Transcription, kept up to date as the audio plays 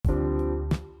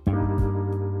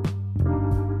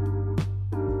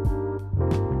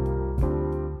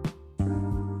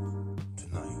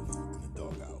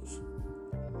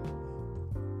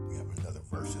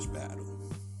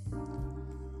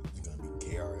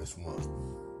KRS-One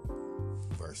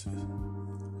versus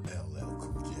LL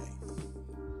Cool J.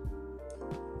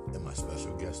 And my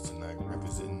special guests tonight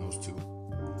representing those two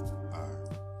are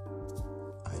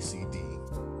ICD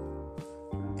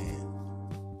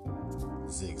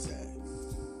and Zigzag.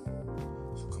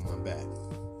 So come on back.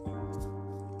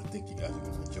 I think you guys are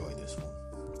going to enjoy this one.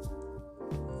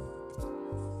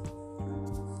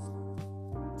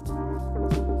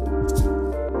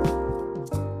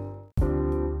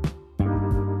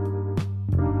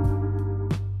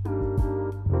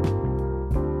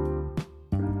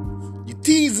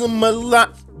 Tease them a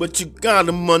lot, but you got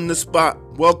them on the spot.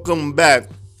 Welcome back.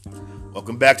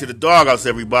 Welcome back to the Doghouse,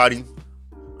 everybody.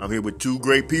 I'm here with two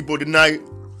great people tonight.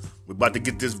 We're about to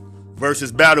get this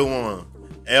versus battle on.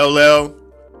 LL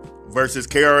versus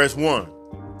KRS-One.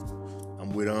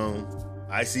 I'm with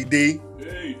ICD.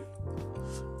 Hey.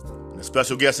 And a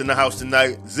special guest in the house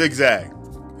tonight, Zigzag.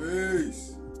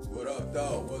 Peace. What up,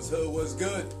 dog? What's hood? What's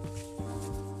good?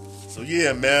 So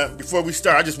yeah, man. Before we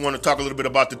start, I just want to talk a little bit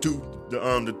about the two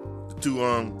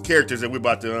characters that we're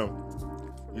about to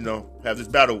have this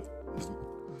battle.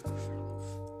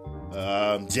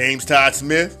 James Todd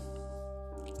Smith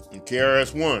and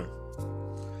KRS-One.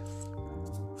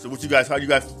 So how you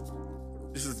guys?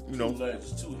 This is Two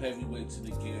legends, two heavyweights in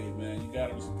the game, man. You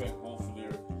gotta respect both of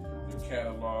their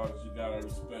catalogs. You gotta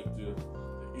respect the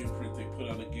imprint they put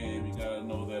on the game. You gotta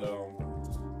know that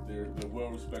they're well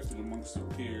respected amongst their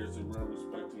peers. They're well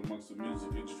respected amongst the music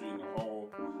industry in the whole.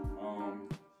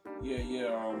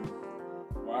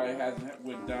 Why it hasn't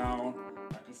went down,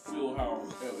 I can feel how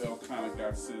LL kind of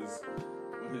got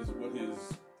what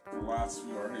his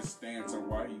philosophy or his stance on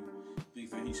why he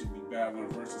thinks that he should be battling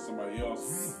versus somebody else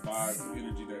who provides the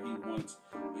energy that he wants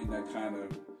in that kind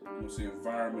of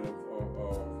environment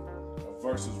of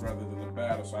versus rather than a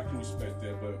battle. So I can respect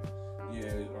that, but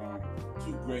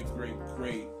two great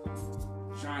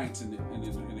giants in the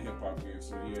hip hop game.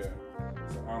 So yeah,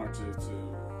 it's an honor to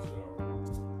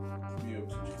be able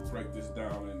to break this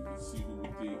down and see who we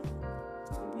think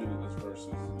will win in this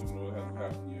versus, even though it hasn't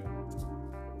happened yet.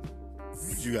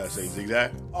 What you guys say,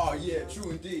 Zigzag? Oh yeah,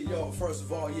 true indeed. Yo, first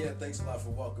of all, thanks a lot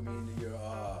for welcoming me to your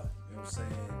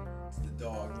to the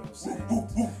dog, to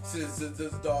the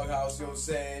doghouse,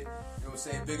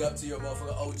 big up to your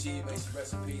motherfucker OG, makes you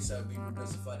rest in peace. I'd be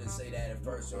remiss if I didn't say that at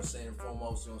first, and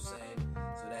foremost, so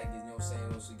that gets,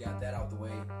 once we got that out the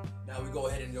way, now we go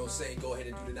ahead and, do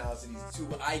the analysis of these two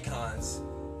icons,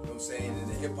 in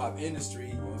the hip hop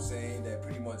industry, that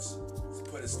pretty much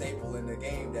put a staple in the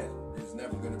game that is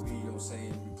never gonna be,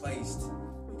 replaced,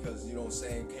 because,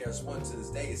 KRS-One to this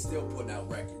day is still putting out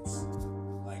records.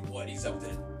 Like what, he's up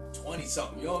to 20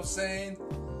 something, you know what I'm saying?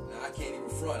 I can't even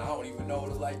front. I don't even know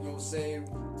the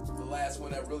last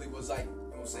one that really was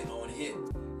on hit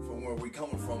from where we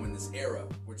coming from in this era,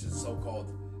 which is so-called,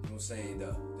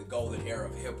 the golden era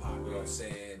of hip hop,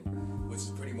 which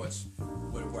is pretty much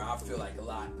where I feel like a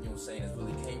lot, has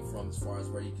really came from, as far as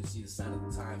where you can see the sign of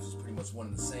the times is pretty much one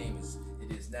and the same as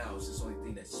it is now. It's just the only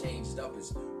thing that's changed up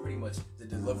is pretty much the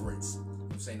deliverance.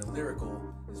 The lyrical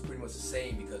is pretty much the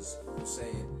same because,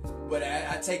 but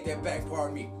I take that back,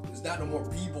 pardon me, there's not no more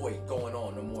b-boy going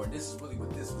on no more, and this is really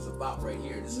what this was about right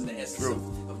here. This is the essence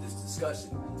of this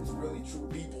discussion. It's really true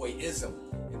b-boyism,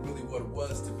 and really what it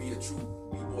was to be a true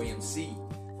b-boy MC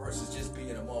versus just being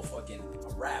a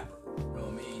rapper, you know what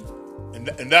I mean?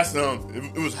 And that's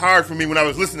it was hard for me when I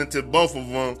was listening to both of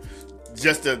them,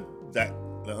 just the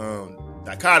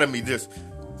dichotomy,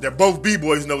 they're both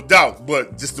b-boys, no doubt,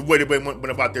 but just the way they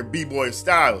went about their b-boy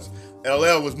styles.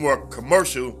 LL was more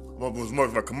commercial, was more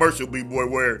of a commercial b-boy,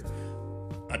 where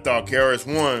I thought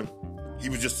KRS-One, he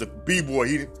was just a b-boy.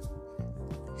 He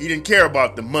didn't care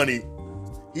about the money.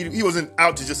 He wasn't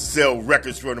out to just sell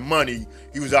records for the money.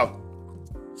 He was out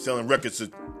selling records,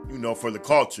 for the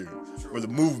culture, for the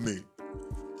movement.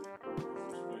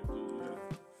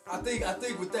 I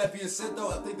think with that being said,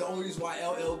 though, I think the only reason why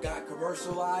LL got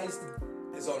commercialized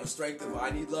is on the strength of I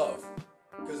Need Love.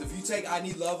 Because if you take I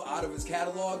Need Love out of his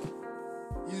catalog,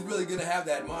 he's really going to have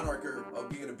that moniker of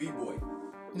being a b-boy.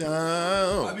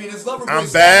 No. I mean, his Lover Boy I'm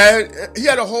bad. He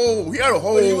had a whole.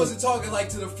 But he wasn't talking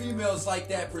to the females like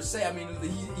that per se. I mean,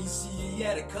 he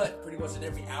had a cut pretty much in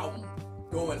every album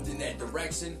going in that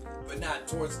direction, but not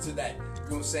towards to that, you know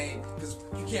what I'm saying? Because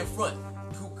you can't front.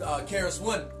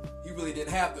 KRS-One, he really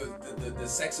didn't have the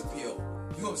sex appeal,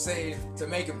 you know what I'm saying, to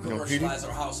make him commercialize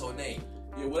our household name.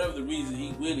 Yeah, whatever the reason,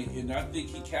 he winning, and I think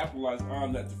he capitalized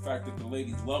on that. The fact that the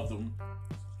ladies loved him,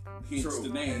 hence the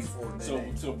name.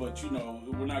 But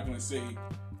we're not gonna say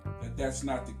that that that's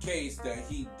not the case, that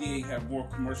he did have more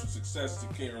commercial success to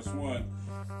KRS-One.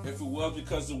 If it was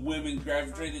because the women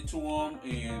gravitated to him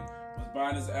and was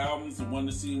buying his albums and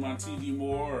wanted to see him on TV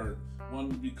more, or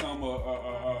wanted to become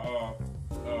a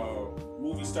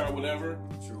movie star, whatever.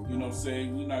 True. You know what I'm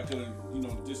saying? We're not gonna,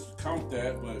 discount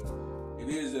that, but it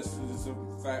is it's a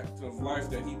fact of life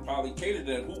that he probably catered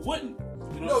that. Who wouldn't?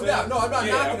 You know No doubt. No, I'm not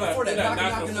knocking him for that.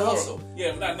 Knocking the hustle.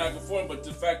 Yeah, I'm not knocking for it, but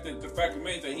the fact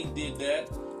remains that he did that.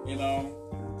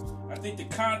 I think the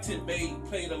content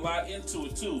played a lot into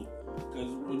it too. Because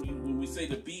when we say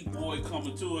the B-boy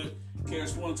coming to it,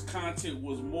 KRS-One's content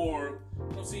was more.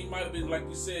 It might have been like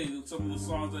you said, some of the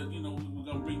songs that we're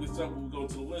gonna bring this up when we go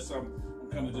to the list. I'm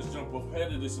kind of just jump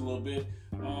ahead of this a little bit.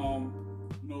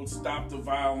 Stop the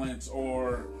violence,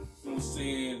 or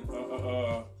saying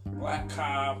Black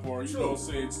Cop, or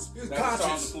saying that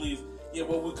song the police. Yeah,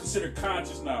 well, we consider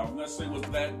conscious now. I'm not saying it was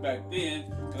that back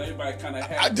then, because everybody kind of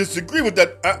had. I disagree with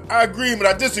that. I agree, but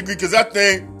I disagree because I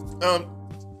think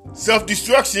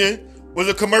Self-Destruction was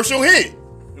a commercial hit.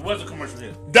 It was a commercial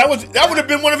hit. That would have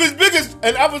been one of his biggest,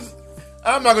 and I'm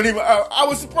not gonna even. I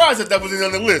was surprised that wasn't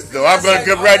on the list, though. I'm gonna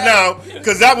give right now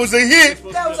because that was a hit.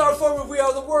 That was our form of We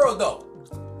Are the World, though.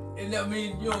 And I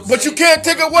mean, but you can't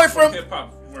take away from. Hip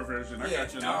hop version. I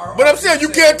got you now. But I'm saying you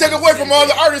can't take away from all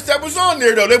the artists that was on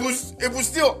there, though. It was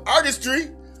still artistry,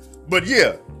 but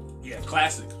yeah. Yeah,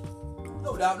 classic.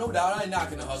 No doubt. I ain't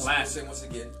knocking the hustle. Classic. Once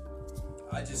again,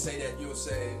 I just say that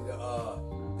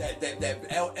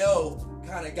that LL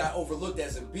kind of got overlooked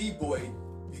as a B-boy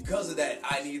because of that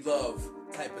I Need Love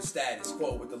type of status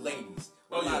quo with the ladies.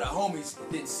 A lot of homies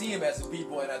didn't see him as a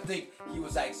B-boy, and I think he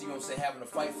was actually, having to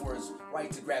fight for his right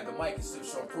to grab the mic and still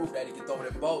show and prove that he could throw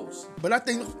them bows. But I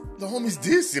think the homies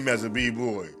did see him as a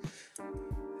B-boy.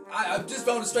 I just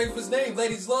found the strength of his name,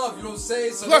 Ladies Love, you know what I'm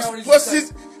saying? So plus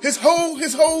his whole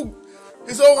the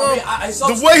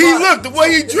way he looked, the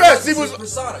way he dressed, he was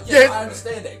persona. Yeah, I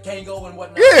understand that. Kango and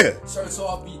whatnot. Yeah. Shirts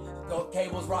off,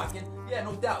 cables rocking. Yeah,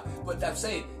 no doubt. But I'm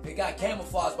saying it got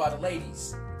camouflaged by the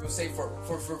ladies. You know what I'm saying?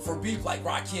 For beef like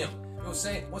Rakim. You know what I'm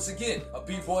saying? Once again, a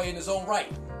B-boy in his own right.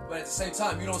 But at the same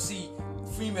time, you don't see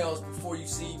females before you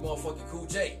see motherfucking Cool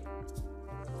J.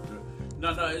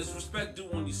 No, it's respect due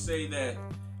when you say that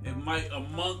it might,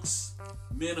 amongst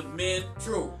men of men.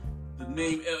 True. The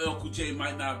name LL Cool J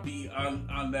might not be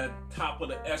on that top of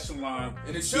the echelon.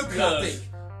 And it should be, I think.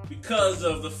 Because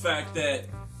of the fact that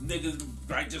niggas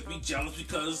might just be jealous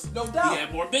because no doubt. He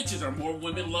had more bitches, or more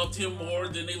women loved him more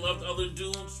than they loved other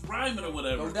dudes rhyming or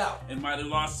whatever. No doubt. And might have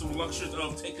lost some luxuries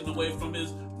of taking away from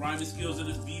his rhyming skills and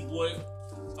his B-boy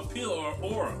appeal or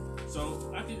aura.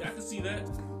 So I can see that.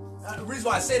 The reason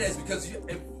why I say that is because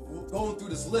going through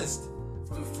this list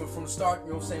from the start, you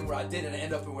know what I'm saying, where I did and I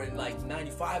end up in like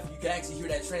 95, you can actually hear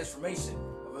that transformation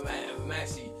of him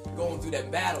actually going through that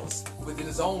battles within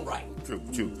his own right. True.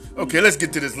 Okay, let's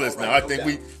get to this list now. I think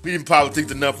we didn't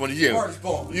politics enough on the year.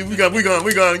 We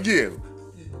gonna give.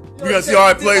 We're gonna see how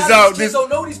it plays out. Kids don't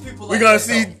know these people. We're gonna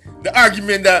see the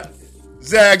argument that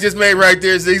Zag just made right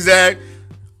there. Zigzag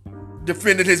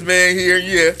defended his man here.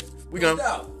 Yeah, we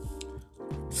gonna.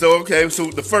 So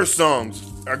the first songs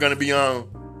are gonna be on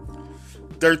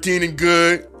 13 and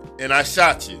Good and I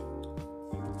Shot You.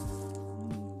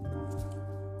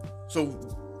 So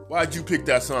why'd you pick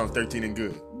that song, 13 and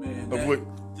Good? Man,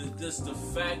 just the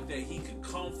fact that he could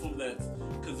come from that,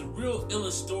 because the real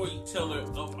illest storyteller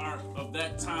of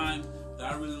that time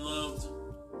that I really loved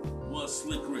was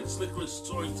Slick Rick. Slick Rick's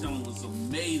storytelling was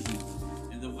amazing,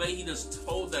 and the way he just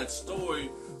told that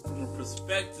story from the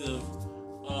perspective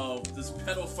of this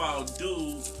pedophile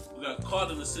dude who got caught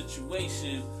in a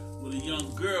situation with a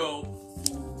young girl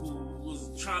who was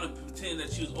trying to pretend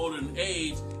that she was older in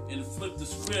age, and flipped the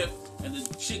script, and the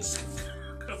chick's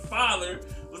father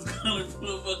was gonna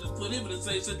put him in the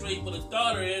same situation with his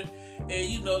daughter in,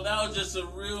 and that was just a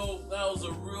real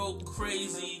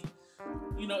crazy,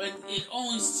 and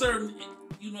only certain,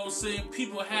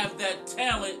 people have that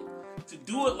talent to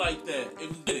do it like that.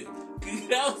 And we did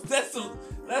it.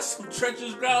 That's some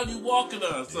treacherous ground you walking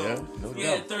on. So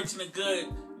yeah, 13 and Good.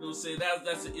 You know what I'm saying?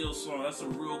 That's an ill song. That's a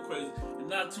real crazy. And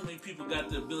not too many people got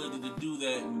the ability to do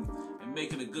that and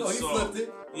make it a good song. He flipped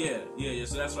it. Yeah.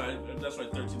 So that's why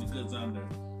 13 and Good's on there.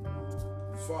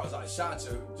 As far as I Shot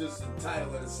You, just the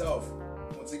title in itself,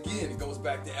 once again, it goes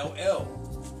back to LL.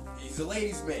 He's a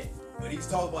ladies' man. When he's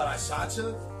talking about I Shot You, you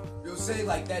know what I'm saying?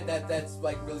 Like that's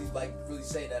really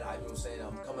saying that I'm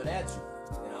coming at you.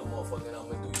 And I'm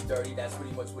gonna do you dirty. That's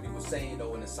pretty much what he was saying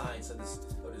though in the science of this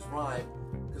rhyme.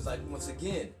 Because once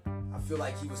again, I feel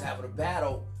like he was having a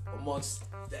battle amongst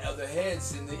the other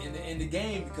heads in the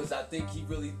game, because I think he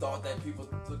really thought that people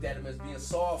looked at him as being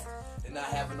soft and not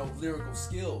having no lyrical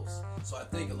skills. So I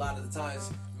think a lot of the times,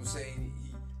 you know what I'm saying,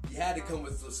 he had to come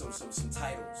with some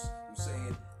titles.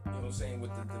 You know what I'm saying,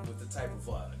 with the type of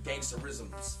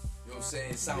gangsterisms. You know what I'm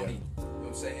saying, sounding. You know what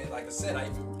I'm saying. Like I said,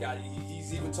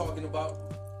 he's even talking about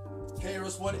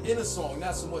KRS-One in a song,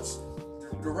 not so much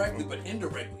directly, but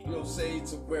indirectly. You know what I'm saying,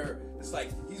 to where it's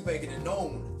like he's making it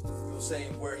known. You know what I'm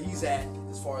saying, where he's at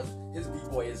as far as his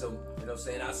b-boyism. You know what I'm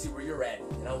saying. I see where you're at,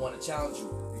 and I want to challenge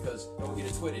you because don't get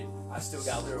it twisted. I still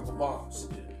got lyrical bombs.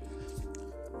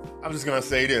 I'm just gonna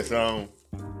say this.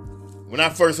 When I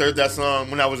first heard that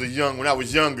song, when I was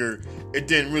younger, it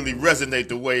didn't really resonate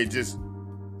the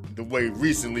way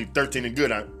recently 13 and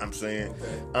Good. I'm saying.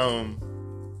 Okay.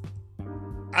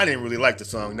 I didn't really like the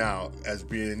song now that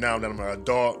I'm an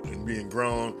adult and being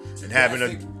grown and having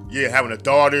a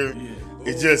daughter. Yeah.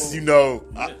 It's just,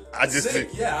 I just Sick.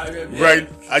 right.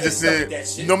 I just Can't said,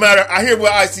 stop that no matter, I hear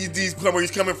where where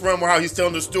he's coming from or how he's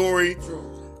telling the story, True.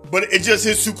 but it just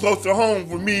hits too close to home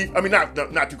for me. I mean, not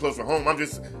too close to home. I'm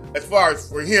just, as far as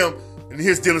for him and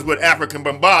his dealings with African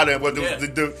Bambaataa,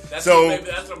 That's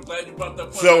what I'm glad you brought that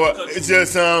point. So it's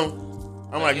just,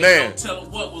 I'm like, man. Don't tell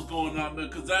him what was going on, man,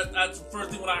 because that's the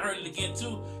first thing when I heard it again,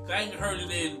 too. Because I ain't heard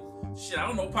it in, I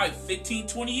don't know, probably 15,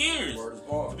 20 years.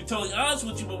 To be totally honest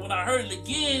with you, but when I heard it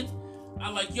again,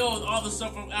 I'm like, yo, all the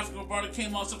stuff from African Bambaataa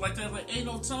came out, stuff like that. Like, ain't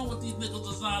no telling what these niggas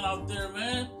design out there,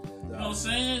 man. You know what I'm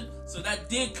saying? So that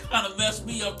did kind of mess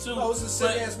me up, too. No, it's a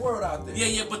sick-ass world out there.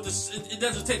 Yeah, but it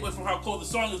doesn't take away from how cool the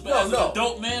song is. But as an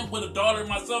adult man with a daughter and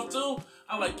myself, too,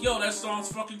 I'm like, yo, that song's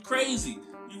fucking crazy.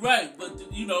 You're right, but,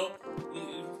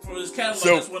 for his catalog,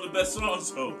 that's one of the best songs,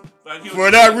 so.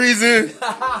 For that reason,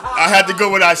 I had to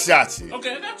go with I Shot You.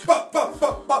 Okay, I got you. Pop, pop,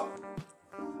 pop, pop.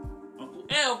 Uncle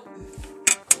L.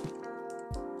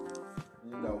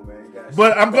 Man,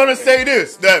 but I'm going to say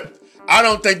this, that I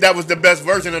don't think that was the best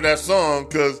version of that song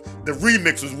because the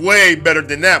remix was way better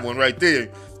than that one right there.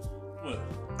 What?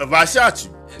 Of I Shot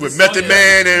You. With Method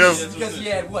Man and because he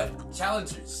had what?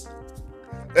 Challengers.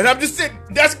 And I'm just saying,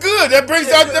 that's good. That brings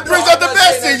out the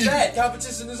best in you. That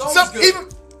competition is always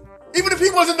good. Even if he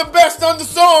wasn't the best on the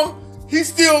song,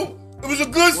 it was a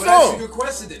good song. That's a good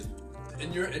question then.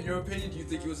 In your opinion, do you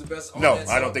think he was the best on that song?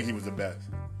 No, I don't think he was the best.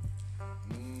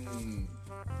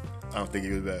 I don't think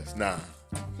he was the best. Nah.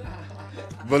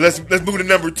 But let's move to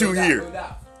number 2 here.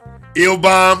 Ill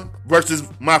Bomb versus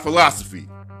My Philosophy.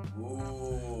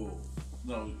 Ooh.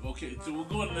 No, okay, so we're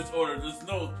going in this order.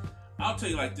 I'll tell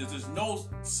you like this: there's no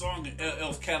song in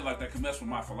LL's catalog that can mess with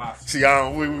My Philosophy. See,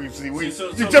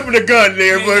 you jumping the gun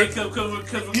there, but because we're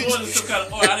going in some kind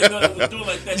of order. I didn't know that was doing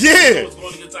like that. Yeah, it was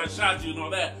going against I Shot You and all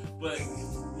that. But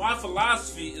My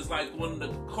Philosophy is like one of the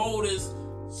coldest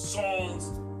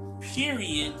songs,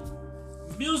 period,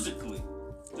 musically.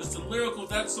 Just the lyrical.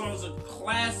 That song is a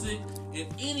classic in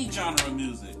any genre of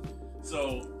music.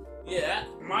 So yeah,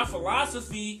 My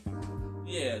Philosophy.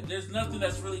 Yeah, there's nothing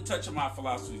that's really touching My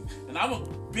Philosophy. And I'm a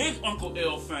big Uncle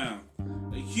L fan.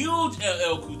 A huge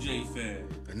LL Cool J fan.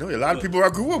 I know a lot of people I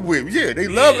grew up with. Yeah, they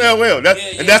love LL.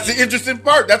 That's the interesting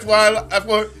part. That's why I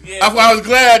was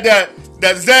glad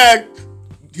that Zag,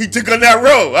 he took on that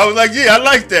role. I was like, yeah, I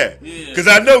like that. Because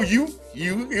I know you.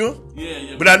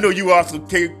 Yeah. But I know you also,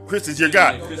 Chris is your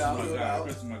guy. Chris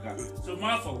is my guy. So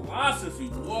My Philosophy,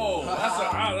 whoa. That's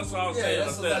what I was saying.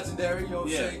 That's a legendary,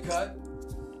 saying cut.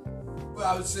 But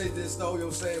I would say this though,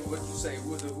 saying what you say.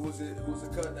 Who's the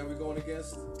cut that we're going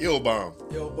against? Ill Bomb.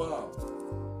 Ill Bomb.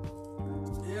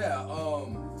 Yeah,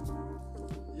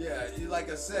 like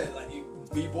I said, like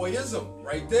b-boyism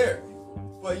right there.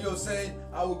 But you know what I'm saying?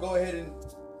 I would go ahead and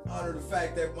honor the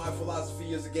fact that My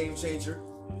Philosophy is a game changer.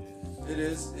 It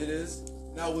is.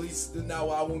 Now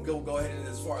I won't go ahead and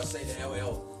as far as say that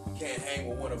LL can't hang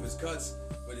with one of his cuts,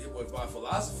 but with My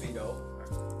Philosophy though.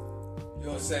 You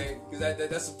know what I'm saying? Because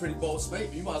that's a pretty bold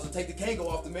statement. You might as well take the Kango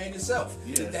off the man yourself.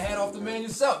 Yeah. Take the hat off the man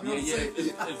yourself. You know what I'm saying?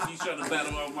 If he's trying to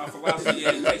battle out My Philosophy,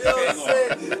 take the Kango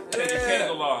off. Take the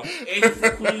Kango off. And your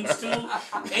Fruit Queens too.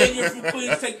 And your Fruit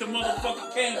Queens take the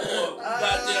motherfucking Kango off.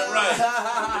 Goddamn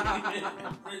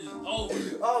right. Bridge is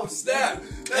over. Oh, snap.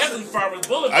 That's in Farmers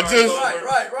Boulevard.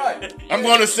 Right. I'm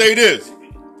going to say this.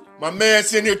 My man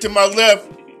sitting here to my left,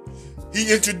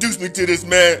 he introduced me to this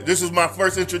man. This was my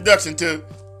first introduction to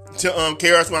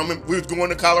KRS-One. We was going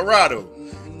to Colorado,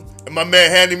 and my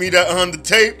man handed me the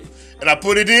tape, and I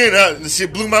put it in, and the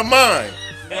shit blew my mind.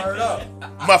 Word up.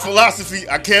 My Philosophy,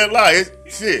 I can't lie,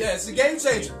 it's a game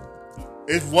changer.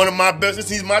 It's one of my best.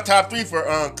 He's my top 3 for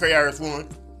KRS-One.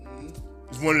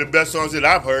 It's one of the best songs that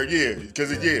I've heard.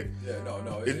 Because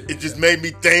it just made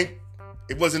me think.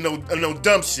 It wasn't no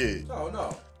dumb shit.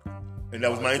 No. And that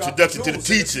was my introduction to the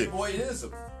teacher. Boyism. You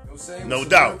know what I'm saying? No With some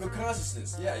doubt. lyrical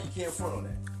consciousness. Yeah, you can't front on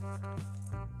that.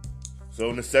 So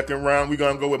in the second round, we're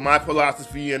gonna go with My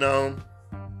Philosophy and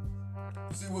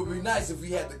See, it would be nice if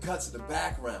we had the cuts in the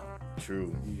background.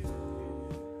 True. Yeah.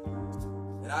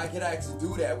 And I could actually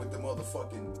do that with the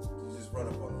motherfucking, you just run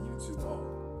up on the YouTube.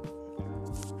 Oh,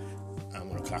 I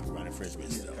want to copyright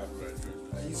infringement stuff. Copyright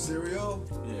infringement. are you serial?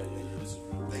 Yeah. This is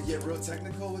real. They get real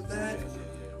technical with that? Yeah.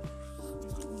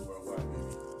 We could move worldwide, baby.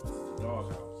 This is the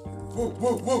doghouse. Woo,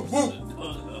 woo, woo, woo.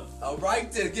 Doghouse. All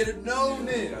right, then, get it known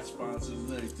We then. got sponsors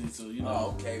and everything, so you know.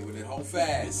 Oh, okay, well then hold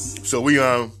fast. So we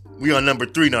on number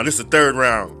 3 now. This is the third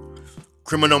round.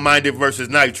 Criminal Minded versus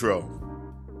Nitro.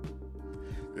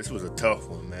 This was a tough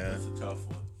one, man. That's a tough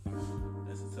one.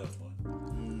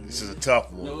 This is a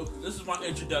tough one. No, this is my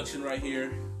introduction right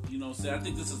here. You know what I'm saying? I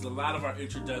think this is a lot of our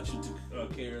introduction to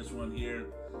KRS-One here. You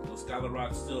know, Scholar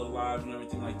Rock's still alive and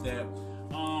everything like that.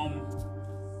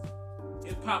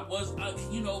 Hip hop was, at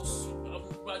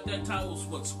that time it was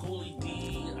what, Schoolie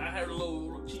D. I had a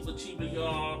little Chiba Chiba,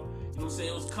 y'all. You know what I'm saying?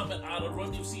 It was coming out of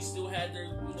Run DMC still had their,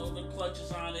 their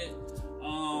clutches on it.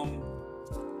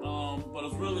 But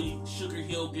it was really Sugar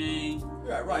Hill Gang.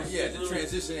 Right, yeah, the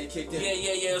transition ain't kicked in.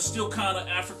 Yeah. It was still kind of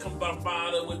African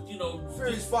Bambaataa with,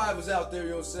 Furious 5 was out there, you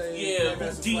know what I'm saying? Yeah,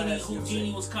 Grandmaster Flash,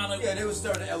 Houdini was kind of. Yeah, they were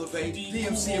starting to elevate.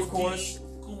 DMC, of course.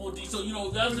 Kumo D. So,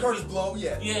 that was Curtis Blow,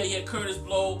 yeah. Yeah, Curtis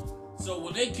Blow. So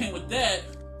when they came with that,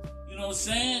 you know what I'm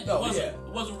saying? No, it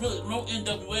wasn't really no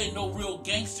NWA, no real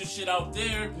gangster shit out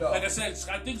there. No. Like I said,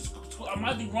 I think I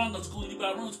might be wrong on Schoolie D, but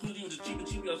I remember Schoolie D was a Chiba,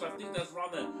 so I think that's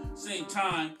around the same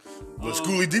time. But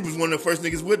Schoolie D was one of the first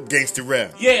niggas with gangster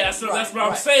rap. Yeah, that's why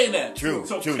I'm saying that. True.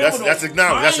 So That's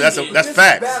acknowledged. That's This is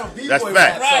facts. battle B-boy That's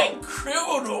rap. facts. Right,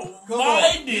 criminal Come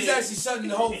minded. on. He's actually shutting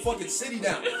the whole fucking city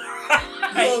down. You know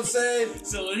what I'm saying?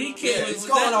 So when he came Yeah, with he's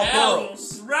that calling out album,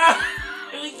 boroughs. right?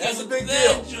 He That's came a with big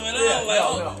that deal. joint. Yeah, I was like,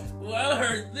 no. well, I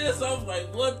heard this. I was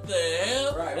like, what the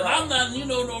hell? Right, and right. I'm not,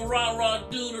 no rah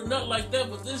dude or nothing like that,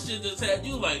 but this shit just had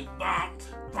you like, bump.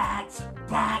 Well,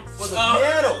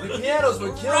 the pianos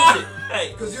were killing it. Right.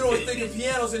 Because you don't think of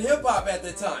pianos in hip hop at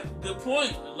that time. Good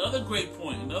point. Another great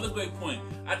point.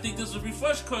 I think this would be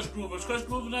fresh Crush Groove. Is Crush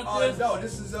Groove not Oh, this? no,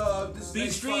 this is Beat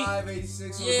 85,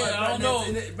 86. So Yeah, it's like I right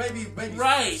don't know. Maybe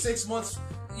Right. 6 months.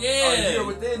 Yeah. A year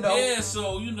within, though. Yeah,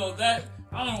 so that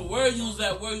I don't know where you was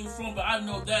at, where you from, but I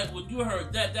know that when you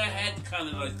heard that had to kind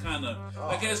of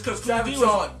I guess because Schoolie D was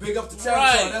Travitron, big up to Travitron.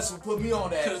 Right. That's what put me on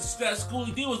that. because that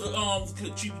Schoolie D was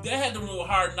they had them little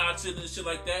hard knocks in and shit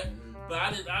like that. But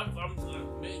I didn't. I'm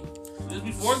man, this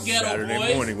before Ghetto Saturday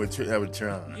Boys. morning with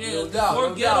Travitron. Yeah, No doubt, before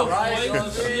no Ghetto doubt, right? Boys You know and what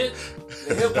I'm saying? shit.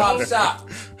 The hip hop shop.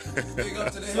 Big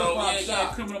up to the hip So hop yeah,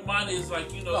 shop. Criminal Minded is like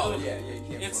Oh, yeah, you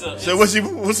can't. It's front. a So what's it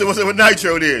with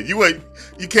Nitro then?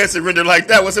 You can't surrender like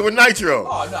that. What's it with Nitro?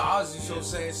 Oh no, I was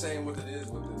just saying what it is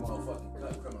with the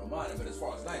motherfucking Criminal Minded, but as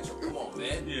far as Nitro, come on,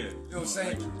 man. Yeah. You know what I'm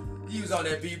saying? He was on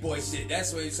that B-boy shit.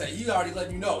 That's what he said. He already let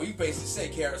you know. He basically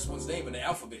said KRS-One's name in the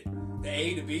alphabet. The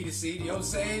A, the B, the C, you know what I'm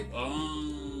saying?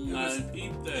 I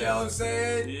peeped that. You know what I'm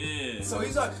saying? Yeah. So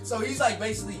he's like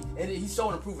basically, and he's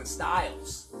showing improving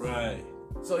styles. Right.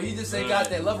 So he just ain't got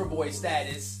that lover boy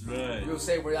status. Right. You know what I'm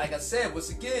saying? Where, like I said, once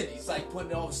again, he's like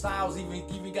putting all the styles,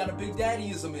 even got a big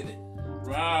daddyism in it.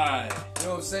 Right. You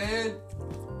know what I'm saying?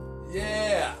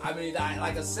 Yeah. I mean,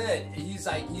 like I said, he's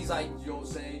like, you know what I'm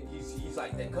saying? He's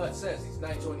like that cut says. He's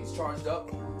Nitro and he's charged up.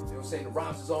 You know what I'm saying? The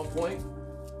rhymes is on point.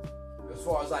 As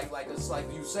far as like it's like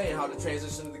you saying how the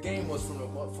transition of the game was from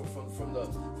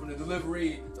the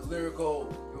delivery, the lyrical,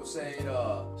 you know what I'm saying,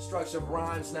 structure of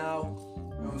rhymes now. You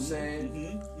know what I'm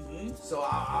saying? So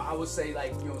I would say,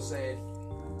 like, you know what I'm saying,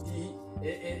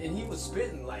 he was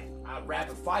spitting like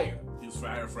rapid fire. He was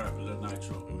fire rapper than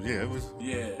Nitro. Yeah,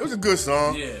 Yeah. it was a good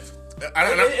song. Yeah.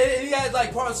 I And he had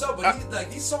like parts up, but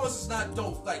these songs is not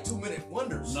like 2-minute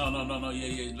wonders. No.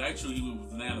 Yeah. Nitro, he was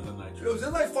bananas than Nitro. It was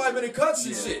in like 5-minute cuts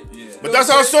and shit. Yeah. But that's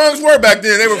how songs were back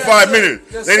then. They were Yes, 5 sir. minutes.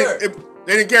 Yes, they sir.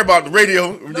 didn't care about the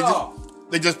radio. No.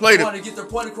 They just played They it. wanted to get their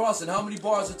point across and how many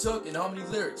bars it took and how many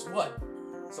lyrics. What?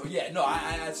 So yeah, no,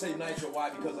 I'd say Nitro.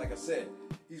 Why? Because like I said,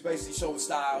 he's basically showing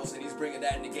styles and he's bringing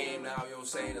that in the game now. You know what I'm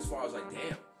saying? As far as like,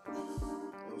 damn. You know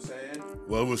what I'm saying?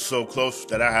 Well, it was so close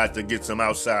that I had to get some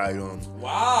outside on.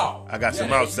 Wow. I got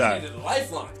some outside. You needed a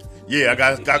lifeline. Yeah, I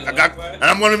got, and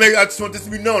I'm gonna make. I just want this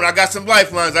to be known. I got some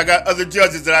lifelines. I got other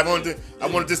judges that I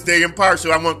wanted to stay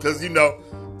impartial. because Hey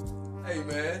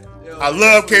man. Yo, I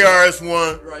love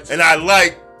KRS-One Right. and I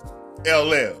like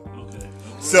LL. Okay.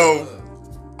 So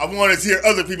I wanted to hear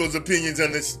other people's opinions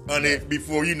on it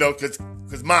before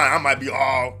because mine I might be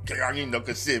all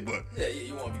cause shit, but Yeah,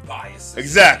 you want to be biased.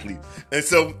 exactly. And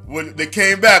so what they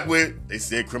came back with, they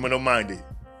said Criminal Minded.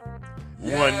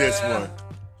 won this one.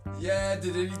 Yeah,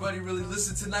 did anybody really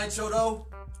listen to Nitro though?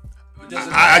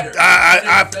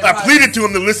 I pleaded to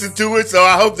him to listen to it, so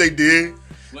I hope they did.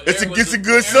 It's a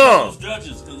good song.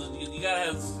 Judges, because you gotta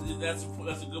have that's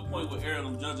a good point where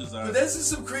them judges are. But this is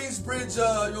some Queensbridge, you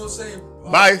know what I'm saying?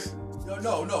 Bias.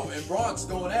 No, and Bronx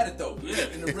going at it though. Yeah.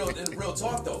 In the real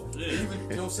talk though. Yeah. Even, you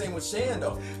know what I'm saying, with Shan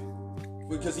though.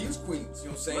 Because he was Queens, you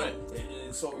know what I'm saying? Right.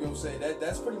 And so, you know what I'm saying,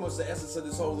 that's pretty much the essence of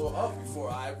this whole little up before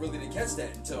I really didn't catch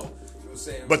that until, you know what I'm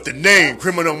saying? But the name,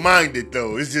 Criminal Minded,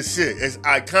 though, it's just shit. It's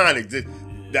iconic.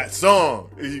 That song.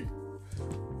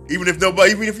 Even if you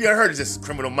haven't heard it, it's just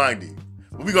Criminal Minded.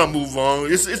 But we gonna move on.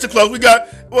 It's a close. We got,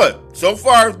 what? So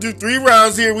far, do 3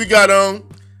 rounds here. We got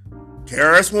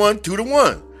KRS-One,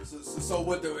 2-1. So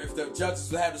what if the judges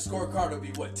would have the scorecard, it would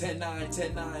be what, 10-9,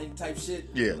 10-9 type shit?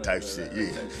 Yeah, type shit,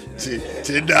 yeah.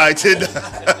 10-9, 10-9.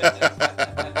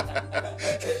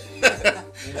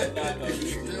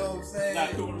 You know what I'm saying? Not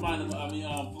Criminal Minded,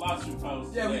 Philosophy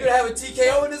Post. Yeah, we gonna have a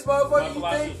TKO in this motherfucker, you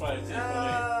Philosophy think? Fight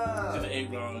to the 8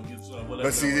 round against whatever.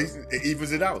 But see, it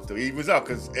evens it out, though. It evens out,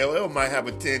 because LL might have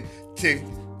a 10 to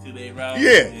the 8 round.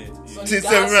 yeah. So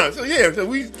 10-7 rounds. So, yeah, so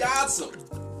we... Got some.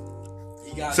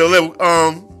 He got So,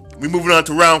 we moving on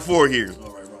to round 4 here.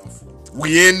 All right, round 4.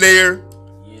 We in there,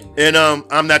 and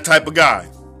I'm that type of guy.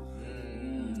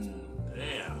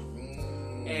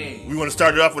 Damn. Hey. We want to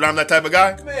start it off with I'm that type of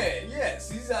guy? Man,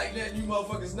 yes. He's like letting you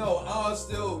motherfuckers know I'll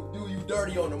still do you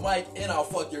dirty on the mic and I'll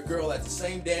fuck your girl at the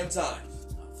same damn time.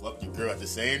 Fuck your girl at the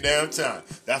same damn time.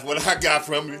 That's what I got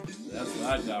from you. That's what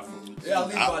I got from you. Yeah, I'll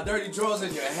leave my dirty drawers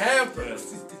in your hamper.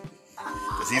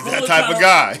 Because he's that type of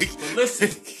guy. But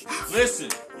listen.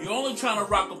 You're only trying to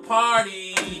rock a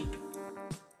party.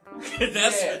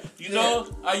 That's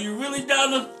are you really down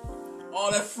to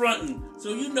all that fronting?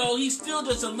 So he's still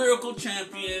just a lyrical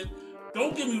champion.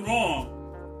 Don't get me wrong.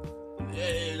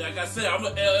 Like I said, I'm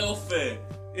an LL fan.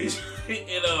 Let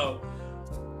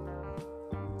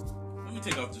me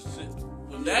take off this shit.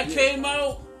 When that came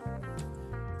out,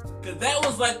 cause that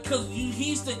was like,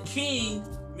 he's the king,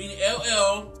 meaning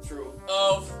LL. True.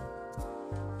 Of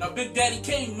now, Big Daddy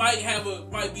Kane might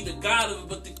be the god of it,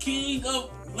 but the king of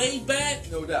laid back.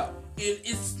 No doubt.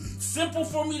 It's simple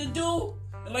for me to do.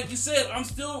 And like you said, I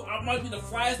might be the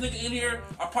flyest nigga in here.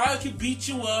 I probably could beat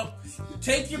you up,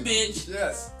 take your bitch.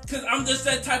 Yes. Cause I'm just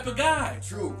that type of guy.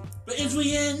 True. But is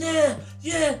we in there?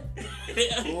 Yeah.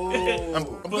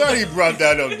 I'm glad he brought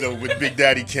that up though with Big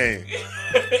Daddy Kane.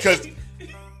 Cause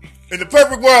in the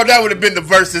perfect world, that would have been the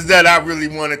verses that I really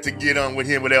wanted to get on with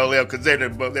him with LL, because they're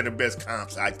the best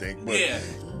comps, I think. But, yeah.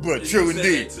 But true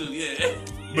indeed. Too, yeah.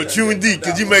 But true indeed,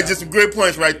 because you made just some great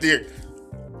points right there.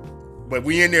 But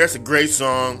we in there, it's a great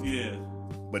song. Yeah.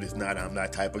 But it's not I'm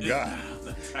that type of guy.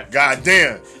 God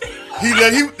damn.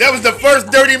 That was the first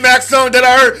Dirty Mac song that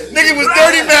I heard. Nigga was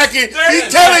Dirty Macking. He's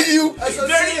telling you.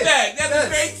 Dirty Mac. That's a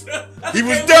great song. He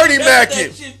was Dirty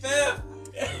Macking.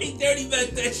 He dirty back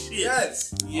that shit.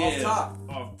 Yes. Yeah.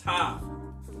 Off top.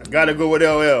 I gotta go with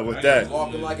LL with that.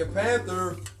 Walking like a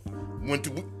panther. We went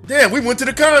to the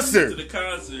concert.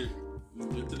 We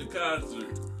went to the concert.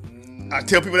 I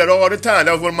tell people that all the time.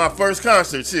 That was one of my first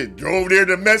concerts. Shit, drove there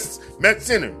to Met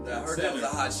Center. I heard that was a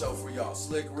hot show for y'all.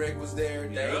 Slick Rick was there.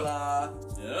 Yep. De La.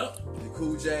 Yep. The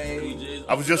Cool J.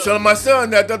 I was just telling my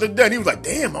son that the other day. And he was like,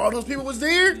 "Damn, all those people was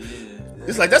there." Yeah.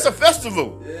 It's like that's a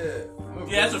festival.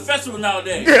 Yeah, it's a festival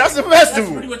nowadays. Yeah, that's a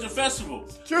festival. That's pretty much a festival.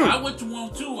 True. I went to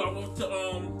one too. I went to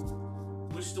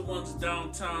which the ones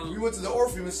downtown. We went to the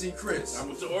Orpheum and seen Chris. I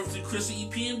went to Orpheum, Chris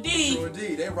and EPMD. True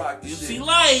indeed, they rocked this MC shit.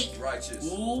 Light. Righteous.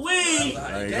 Ooh wee.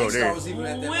 I ain't go there. Gangstar was even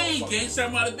at that motherfucker.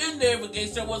 Gangstar might have been there, but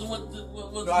Gangstar wasn't with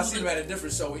the. No, I seen him at a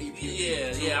different show with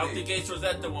EPMD. Yeah. I don't think Gangstar was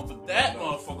at that one, but that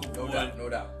motherfucker. No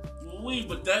doubt. Ooh,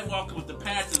 but that walking with the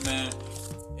Panther, man,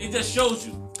 it just shows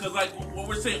you. Because like when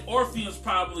we're saying Orpheum's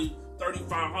probably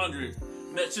 3,500.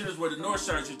 Met Center's where the North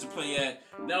Stars used to play at.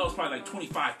 That was probably like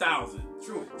 25,000.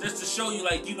 True. Just to show you,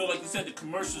 like you said, the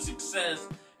commercial success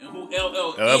and who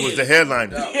LL LL is. was the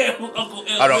headliner. Yeah, who Uncle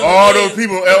LL. Out of all those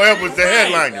people, LL was the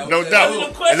headliner, no Right.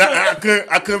 doubt. And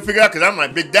I couldn't figure out because I'm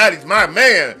like, Big Daddy's my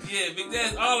man. Yeah, Big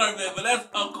Daddy's all our man, but that's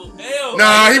Uncle L.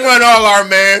 Nah, he wasn't all our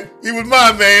man. He was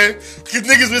my man. Cause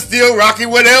niggas was still rocking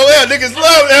with LL. Niggas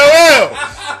love LL.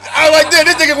 I was like, damn,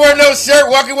 this nigga wearing no shirt,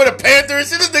 walking with a Panther and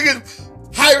shit. This nigga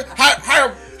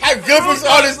high jumpers,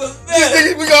 all this. These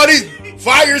niggas, we got all these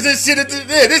fires and shit.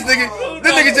 This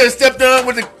nigga just stepped on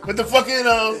with the fucking.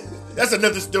 That's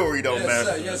another story though,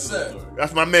 man. Yes, sir.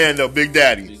 That's my man though, Big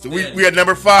Daddy. So we had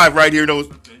number 5 right here though.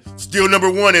 Still number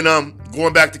 1 and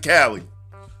going back to Cali.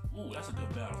 Ooh, that's a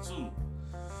good battle too.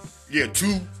 Yeah,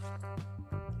 2.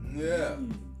 Yeah.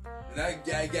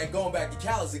 Going back to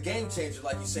Cal is a game changer,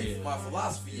 like you say, for my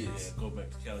philosophy is. Yeah, go back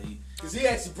to Cali. Because he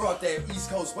actually brought that East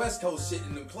Coast, West Coast shit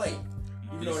into play.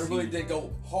 Even though they really didn't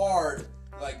go hard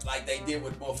like they did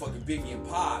with motherfucking Biggie and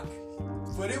Pac.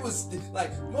 But it was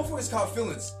like, motherfuckers caught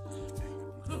feelings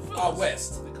out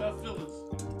West. They caught feelings.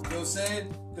 You know what I'm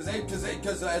saying?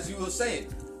 Because as you were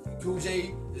saying, Cool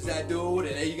J is that dude,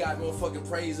 and then you got motherfucking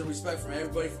praise and respect from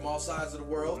everybody from all sides of the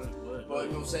world. But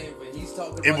you know what I'm saying? When he's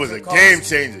talking about It was a Jim game Carnes,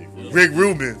 changer. Rick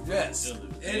Rubin. Yes.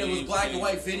 And it was black and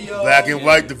white video. Black and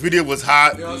white. The video was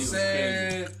hot. You know what I'm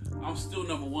saying? I'm still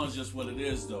number one, just what it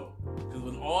is though. Because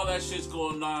when all that shit's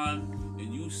going on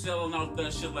and you selling out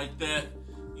that shit like that,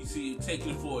 you see it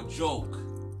taking it for a joke,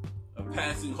 a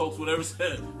passing hoax, whatever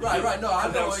said. Right. No,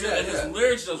 I know. Yeah. His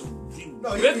lyrics just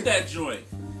ripped that joint.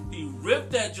 He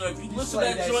ripped that joint. If you listen to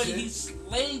that joint, he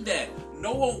slayed that.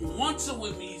 No one wants it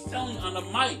with me. He's telling you on the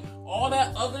mic. All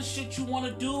that other shit you want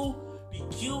to do, be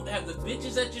cute, have the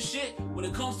bitches at your shit. When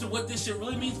it comes to what this shit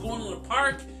really means, going to the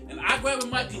park, and I grab a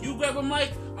mic and you grab a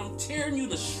mic, I'm tearing you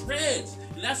to shreds.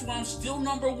 And that's why I'm still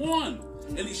number one.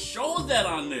 And he shows that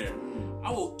on there.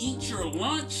 I will eat your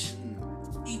lunch,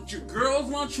 eat your girl's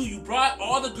lunch, who you brought,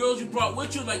 all the girls you brought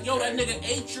with you. Like, yo, that nigga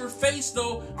ate your face,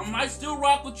 though. I might still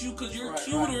rock with you because you're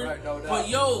cuter. Right, no doubt. But,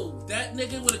 yo, that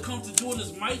nigga, when it comes to doing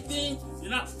this mic thing, you're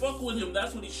not fucking with him.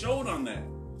 That's what he showed on that.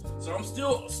 So I'm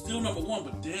still number one.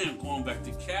 But, damn, going back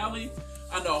to Cali,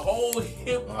 on the whole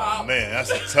hip-hop. Oh, man,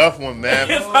 that's a tough one, man.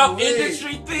 Hip-hop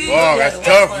industry thing. Oh, that's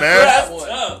tough, man. That's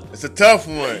tough. It's a tough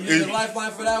one. You get a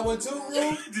lifeline for that one, too,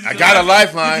 Lou? I got a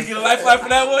lifeline. Did you get a lifeline for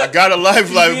that one? I got a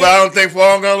lifeline, but I don't think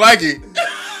I'm gonna like it.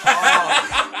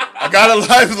 I got a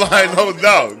lifeline, no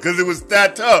doubt, because it was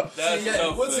that tough. That's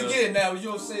tough, once man. again, now, you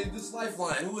know, say this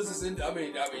lifeline. Who is this? I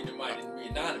mean, it might be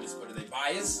anonymous, but are they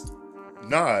biased?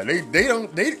 Nah, they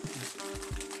don't. It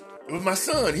was my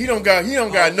son. He don't got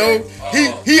Okay. no.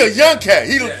 He a young cat.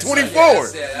 He Yeah, 24.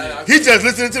 so, yeah, He just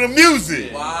listening to the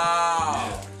music.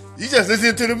 Wow. He just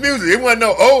listening to the music. It wasn't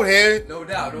no old head. No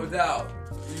doubt.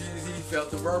 He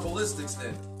felt the verbalistics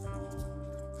then.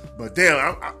 But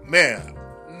damn, man,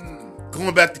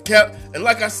 going back to Cap, and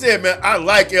like I said, man, I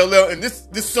like LL, and this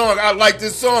song, I like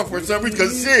this song for some reason,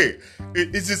 because shit,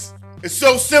 it's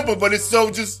so simple, but it's so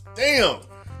just, damn.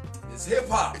 It's hip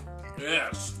hop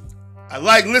Yes. I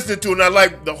like listening to it, and I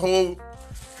like the whole,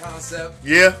 concept.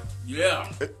 Yeah.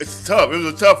 it's tough. It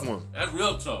was a tough one. That's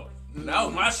real tough. That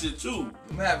was my shit too.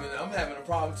 I'm having a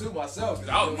problem too myself. 'Cause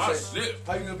That you was know what my I'm saying? shit.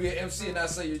 How you gonna be an MC and not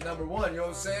say you're number one? You know what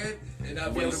I'm saying? And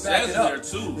not be Well, able he to back says it it up. there,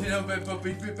 too. You know, but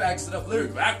he backs it up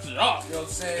lyrically. Back it up. You know what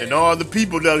I'm saying? And all the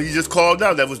people that he just called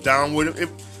out that was down with it,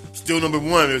 still number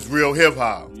one is real hip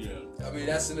hop. Yeah. I mean,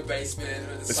 that's in the basement.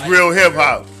 It's real hip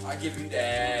hop. I give you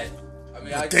that. I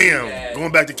mean, I give you Damn, that.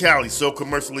 going back to Cali, so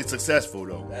commercially successful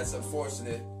though. That's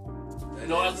unfortunate.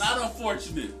 No, it's not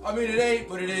unfortunate. I mean, it ain't,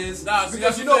 but it is. Nah, see,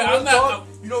 because that's you what know I'm saying. what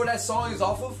you know what that song is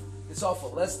off of? It's off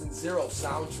of Less Than Zero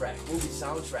soundtrack, movie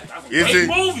soundtrack. That's a Is great it?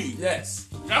 movie. Yes.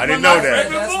 That's I didn't one of know my that.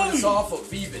 favorite That's what it's movies. off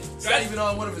of, even. It's not even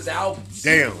on one of his albums.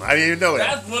 Damn, I didn't even know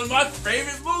that. That's one of my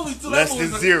favorite movies too. Less That Than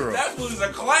movie's Zero. That movie's a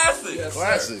classic. Yes,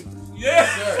 Classic.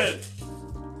 Yeah. sir.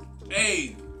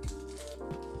 Hey,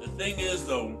 the thing is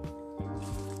though,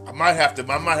 I might have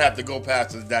to go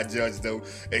past that judge though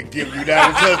and give you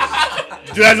that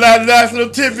because that last little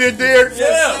tidbit there.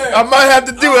 Yeah. sir. I might have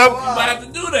to do you it. might have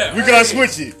to do that. We gotta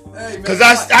switch it Hey, man, because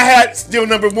I had still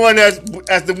number one as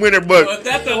the winner, But but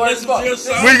that's a Where's listen the to your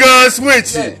fuck? song. we gonna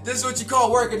switch Yeah, it. this is what you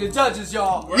call working the judges,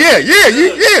 y'all. Yeah.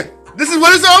 This is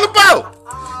what it's all about.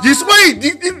 You swayed.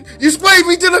 You swayed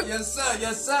me to the.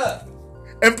 Yes, sir.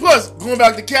 And plus, going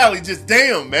back to Cali, just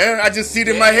damn, man. I just see it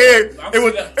in my Yeah, head. I It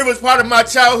was see that. it was part of my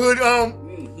childhood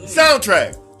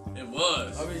soundtrack. It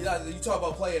was. I mean, you talk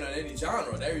about playing on any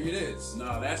genre, there it is.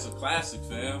 No, that's a classic,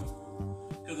 fam.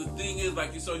 Because the thing is,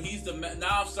 like, so he's the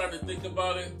now I'm starting to think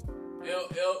about it.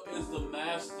 LL is the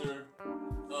master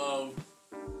of,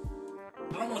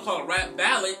 I don't want to call it rap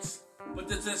ballads, but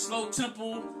that's that slow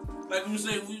tempo. Like we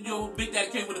say, Big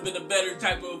Daddy Kane would have been a better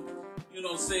type of,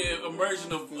 say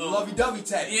immersion of Lovey-dovey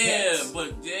type. yeah, cats.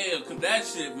 but yeah, cause that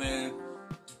shit, man.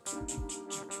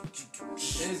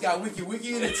 And it's got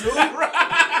Wiki in it too. So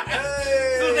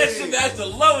that shit, that's the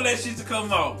love that shit to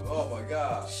come out. Oh my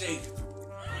God. Shake.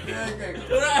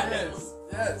 Yes.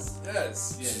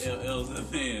 Yeah, LL's the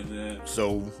man.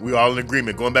 So we all in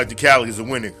agreement. Going back to Cali is a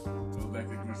winning. Go back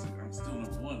to Grissom. I'm still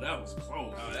number one. That was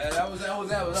close.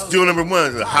 That was Still number one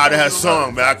is a hot ass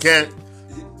song, man. I can't.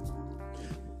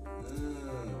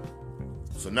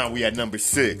 So now we at number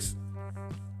 6.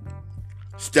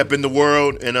 Step in the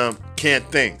World and Can't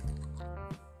Think.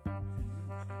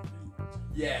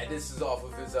 Yeah, this is off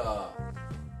of his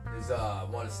I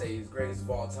want to say his greatest of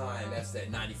all time. That's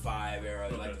that 95 era.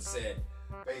 Okay. Like I said,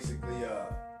 basically,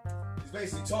 he's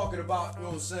basically talking about, you know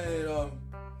what I'm saying,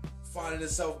 finding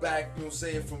himself back, you know what I'm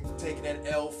saying, from taking that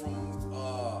L from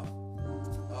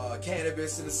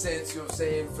cannabis in a sense, you know what I'm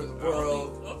saying, for the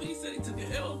world. I think he said he took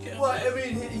an L. Well, I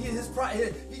mean,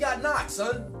 he got knocked,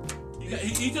 son.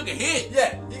 He took a hit.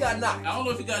 Yeah, he got knocked. I don't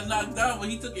know if he got knocked down, but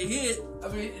he took a hit. I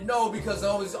mean, no, because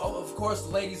always, of course, the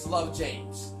ladies love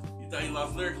James. You thought he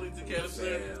lost lyrically to Cannabis?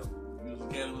 Yeah. He was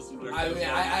a Cannabis lyrically. I mean,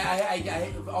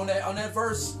 I on that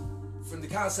verse, from the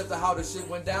concept of how the shit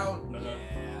went down. Uh-huh.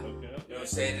 Yeah. Okay. You know what I'm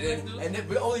saying? And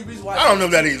the only reason why I don't know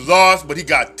that he lost, but he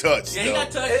got touched. Yeah, he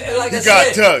got touched. And like He I got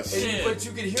said, touched. Yeah. But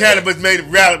you can hear Cannabis made it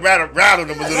rattled him a little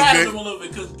Rattled him bit. a little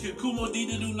bit because Kumo D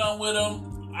didn't do nothing with him.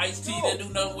 Ice-T didn't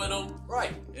do nothing with him.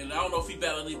 Right. And I don't know if he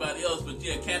battled anybody else, but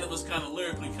yeah, Cannabis kind of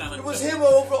lyrically kind of. It was him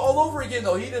all over again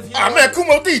though. He Man,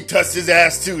 Kumo D touched his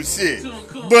ass too, shit.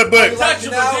 Cool. But Touch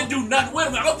him, now- but didn't do nothing with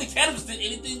him. I don't think Cannabis did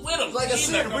anything with him. Like I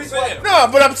said, the I'm reason saying. no,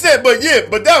 but I'm saying,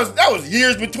 but that was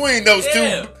years between those Yeah.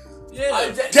 two.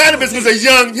 Yeah. Cannabis was a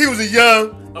young.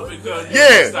 Because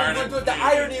Yeah. But the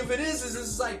irony of it is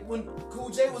it's like when Cool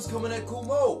J was coming at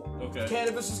Kumo. Okay.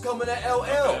 Cannabis was coming at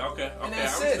LL. Okay. In I that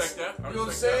sense. respect that. You know what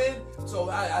I'm saying? So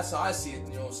I see it,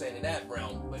 you know what I'm saying, in that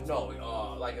realm. But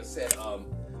no, like I said,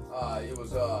 it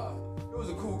was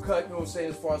a cool cut, you know what I'm saying,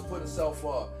 as far as putting himself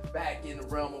back in the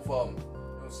realm of you know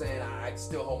what I'm saying, I can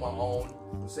still hold my own. You know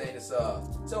what I'm saying, it's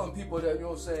telling people that, you know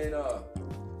what I'm saying,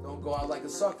 don't go out like a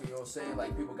sucker, you know what I'm saying?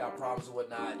 Like, people got problems and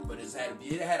whatnot, but it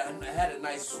had a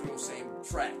nice, you know what I'm saying,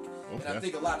 track. And I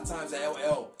think a lot of times that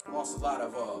LL lost a lot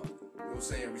of, you know what I'm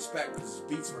saying, respect, because his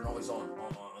beats weren't always on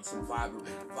some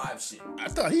vibe shit.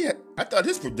 I thought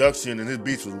his production and his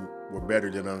beats were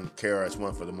better than on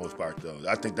KRS-One for the most part, though.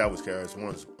 I think that was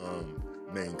KRS-One's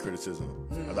main criticism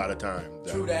a lot of times.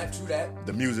 True that.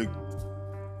 The music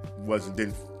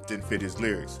didn't fit his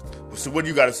lyrics. So what do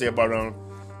you got to say about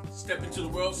Step into the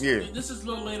world. So Yeah. This is a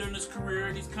little later in his career,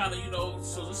 and he's kind of,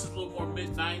 so this is a little more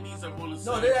mid-90s, I want to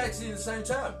say. No, they're actually in the same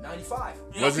time, 95.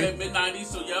 Yeah, Was okay, he? mid-90s,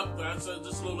 so yep, that's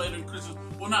just a little later in Chris's,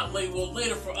 well, not late, well,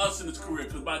 later for us in his career,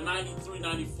 because by 93,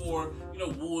 94,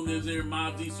 Wu and there's there,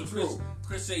 Mob D, so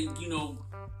Chris ain't,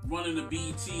 running the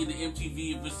BET and the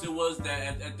MTV, if it still was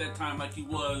that at that time like he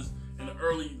was in the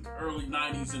early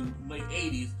 90s and late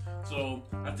 80s, so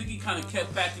I think he kind of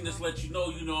kept back and just let you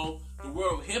know, the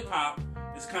world of hip-hop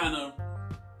is kind of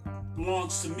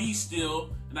belongs to me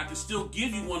still, and I can still give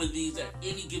you one of these at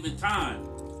any given time.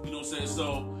 You know what I'm saying? So,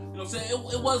 you know what I'm saying?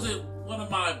 It wasn't one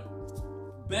of my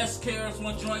best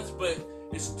KRS-One joints, but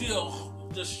it still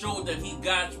just showed that he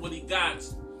got what he got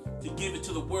to give it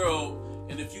to the world.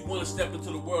 And if you want to step into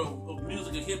the world of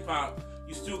music and hip-hop,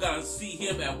 you still got to see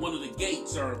him at one of the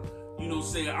gates, or, you know what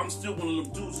I'm saying? I'm still one of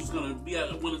them dudes who's going to be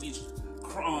at one of these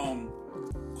crowns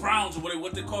or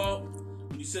what they call.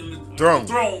 When you sit on the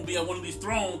throne, be at one of these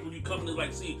thrones when you come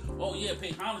to see, oh yeah,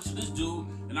 pay homage to this dude,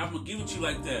 and I'm gonna give it to you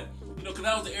like that. Because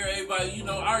that was the era everybody, I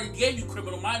already gave you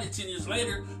Criminal Minded 10 years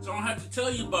later, so I don't have to tell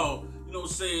you about,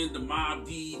 saying the Mob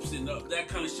Deeps and that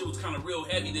kind of shit was kind of real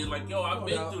heavy. They're like, yo, I've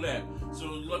been through that. So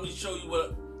let me show you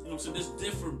what, this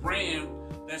different brand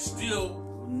that still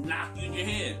knock you in your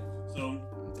head. So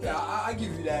yeah, I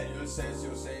give you that. You know what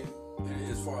I'm saying?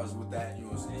 As far as with that, you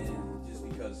know what I'm saying? Just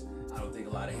because I don't think a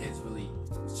lot of heads really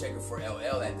was checking for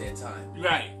LL at that time.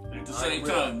 Right. At the same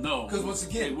time, no. Because once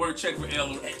again, they weren't checking for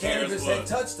LL. Cannabis had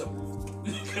touched him.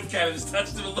 Cannabis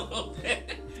touched him a little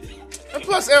bit. And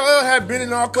plus, LL had been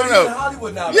in all kind He's in of.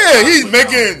 Hollywood now. Yeah, he's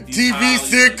making TV That's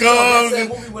sitcoms. that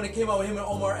movie when it came out with him and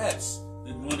Omar Epps.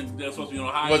 That's supposed to be on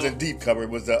Ohio. It wasn't Deep Cover. It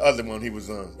was the other one he was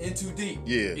on. In Too Deep.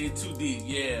 Yeah. In Too Deep.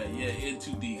 Yeah, In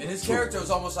Too Deep. And his character was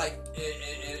almost like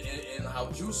in how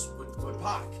Juice would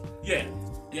Pac. Yeah.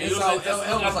 Yeah, It's it how was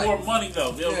LL was more like- money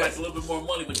though. There was Yeah. like a little bit more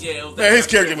money, but yeah, it was Man, his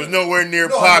character was nowhere near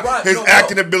No, Pac. you're right. His No,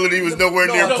 acting ability was nowhere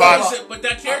No, near no, Pac. But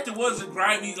that character wasn't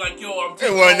grimy like yo. I'm It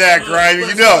taking wasn't all that the- grimy, But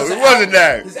you as know. far as It the wasn't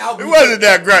that. his album, It wasn't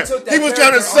that grimy. took that He was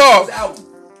trying to character off his solve. album.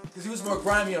 Because he was more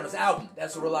grimy on his album.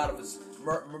 That's where a lot of his.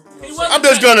 He I'm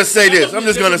just gonna say this. I'm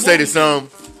just gonna say this.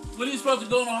 When he was supposed to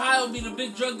go in Ohio and be the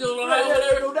big drug dealer in Ohio, Yeah,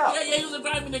 whatever. no doubt. Yeah, he was a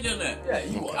grimy nigga in that. Yeah,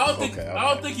 he was. I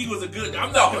don't think he was a good.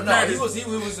 I'm not No, comparing he his, was.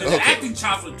 his Okay. acting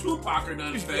chops with Tupac or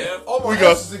nothing, fam. Omar We go-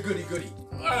 Epps is a goody.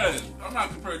 Right. I'm not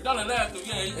comparing none of that.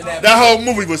 Yeah, And that- That whole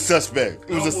movie was suspect.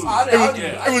 It was a. I It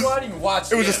didn't was. even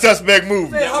watch It was a it. suspect movie.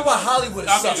 Man, how about Hollywood is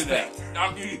I'll give you suspect? that.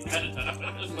 I'll give you that. That's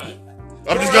fine.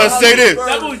 I'm just gonna say this.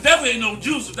 That movie definitely ain't no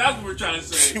juice. If that's what we're trying to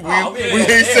say. We Oh, we yeah, ain't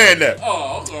yeah. saying that.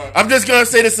 Oh, I'm sorry. I'm just gonna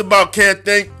say this about Can't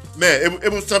Think. Man,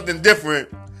 it was something different.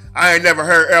 I ain't never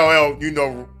heard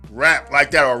LL, rap like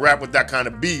that or rap with that kind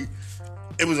of beat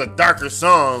it was a darker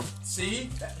song. See,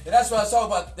 and that's what I was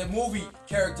talking about. The movie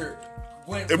character.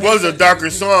 It was a darker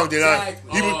song than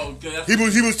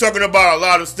exactly. He was talking about a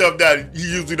lot of stuff that he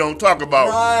usually don't talk about.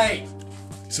 Right.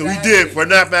 So he did. For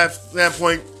that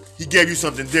standpoint, he gave you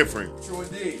something different. True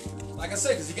indeed. Like I said,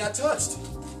 because he got touched.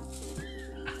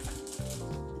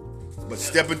 But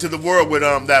step into the world with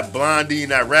that Blondie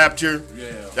and that Rapture.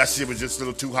 Yeah. That shit was just a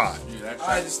little too hot. Yeah,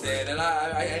 I understand, and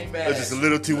I ain't mad. It was just a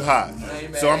little too hot. I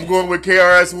ain't So mad. I'm going with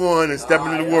KRS-One and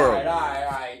stepping into the world. All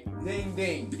right. Ding,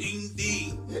 ding. Ding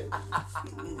ding.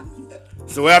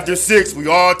 So after 6, we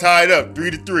all tied up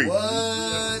 3-3.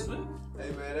 What?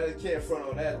 Hey, man, I can't front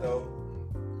on that, though.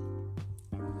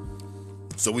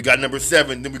 So we got number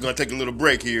 7. Then we're going to take a little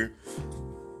break here.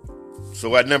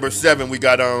 So at number 7, we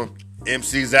got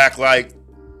MCs Act Like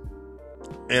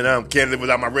and Can't Live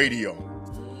Without My Radio.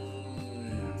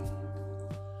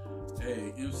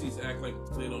 Hey, MCs Act Like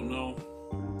They Don't Know.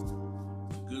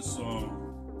 It's a good song.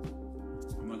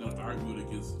 I'm not gonna argue it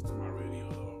against My Radio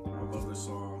though. I love this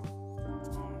song.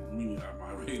 Me at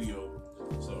My Radio.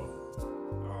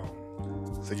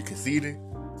 So you conceded?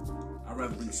 I'd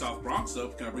rather bring South Bronx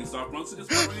up. Can I bring South Bronx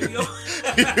against My Radio?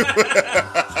 Let me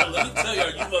tell you,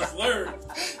 you must learn.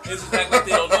 MCs Act Like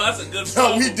They Don't Know. That's a good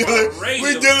song. No, we dealing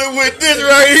Radio. with this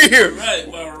right here.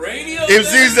 Right, My Radio.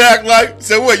 MCs Act Like.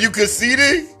 So what? You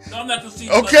conceded? No, I'm not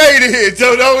conceding. Okay then.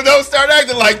 So don't start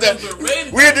acting like that.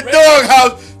 Radio. We at the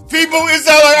doghouse. People, it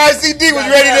sounded like ICD was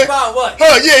ready to. What?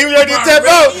 Oh yeah, he was ready to tap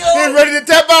out. He was ready to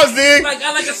tap out, Zig. Like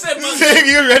I said, Zig,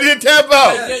 he was ready to tap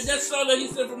out. that song that he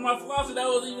said from My Philosophy, that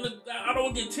was even I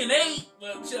don't get 10-8,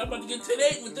 but shit, I'm about to get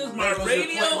 10-8 with this My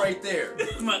Radio. Right there.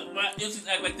 my MCs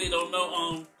Act Like They Don't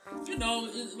Know. You know,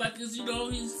 it's like this. You know,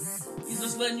 he's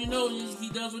just letting you know he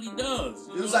does what he does.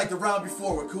 It was like the round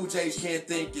before when Cool J's Can't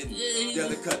Think and the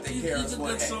other cut that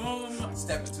KRS-One had. Song.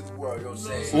 Step into the world, you know what I'm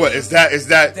saying? What is that? Is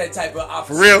that That type of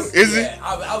opposite. for real? Is it?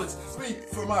 I mean,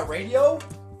 for My Radio?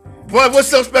 What's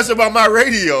so special about My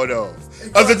Radio though?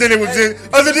 Other than it was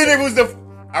the.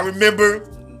 I remember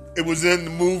it was in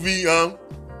the movie.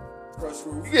 Crush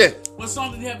Groove. Yeah. What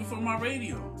song did he have before My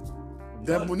Radio?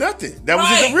 That was nothing. That was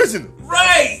his original.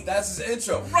 Right. That's his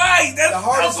intro. Right. That's The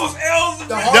hardest- those L's. The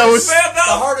That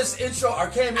hardest intro or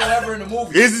cameo ever in the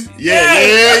movie. Is it? Yeah.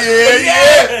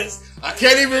 Yes. I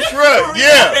can't even front.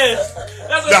 Yeah. Yes.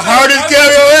 That's The what hardest I'm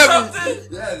cameo saying. ever. Something.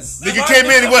 Yes. Nigga came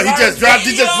in and what? He just dropped.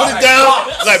 He just put it down.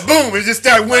 Like boom. It just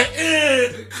started went.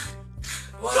 Come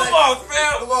on,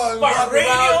 fam. Come on, My rock radio.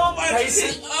 around, My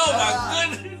pacing. Oh my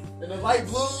goodness. And the light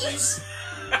blues.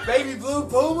 Baby blue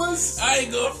Pumas. I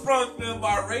ain't going front man.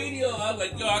 My radio. I was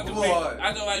like, yo, I can Come make. on.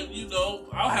 I go like, you know,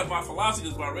 I'll have My Philosophy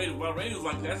as My Radio. My radio's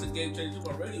like that's a game changer.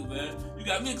 My radio, man. You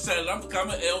got me excited. I'm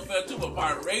becoming L fan too, but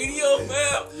My Radio,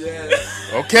 fam. Yes.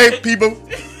 Okay, people.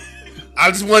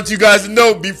 I just want you guys to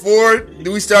know before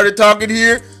we started talking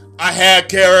here, I had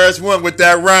KRS-One with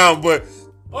that round, but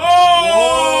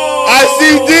Oh!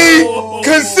 ICD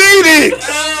conceded.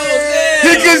 Oh,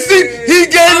 He conceded. He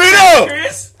gave it up.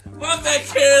 Chris. My bad,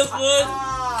 KRS-One.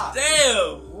 Ah.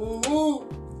 Damn.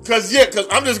 Woo-woo. Cause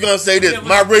I'm just gonna say this.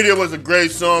 My Radio was a great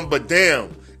song, but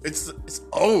damn, it's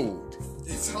old.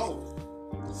 It's old.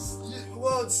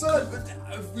 Well, son, but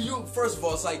for you, first of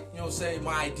all, it's like, you know what I'm saying,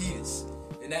 my Adidas.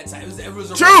 And that time, it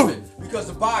was True. irrelevant because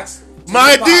the box.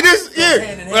 My the box Adidas, goes yeah.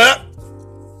 hand in hand. Well,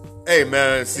 hey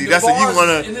man, see And that's the what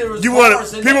bars, and there was you wanna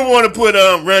bars in people that. want to put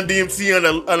Run DMC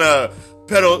on a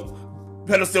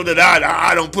pedestal that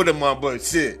I don't put him on, but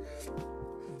shit,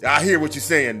 I hear what you're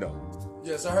saying though.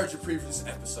 Yes, I heard your previous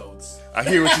episodes. I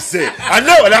hear what you said. I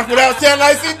know, and that's what I was telling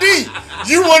ICD.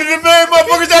 You one of the main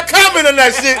motherfuckers that comment on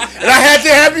that shit, and I had to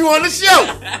have you on the show.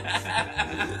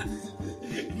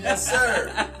 Yes,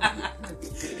 sir.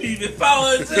 He been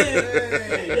following too.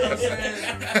 Hey, you know what I'm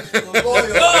saying? The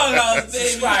loyal Doghouse, baby.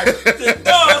 subscriber. The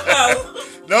doghouse.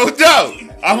 No doubt.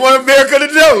 I want America to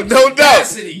know. No doubt.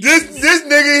 Cassidy. This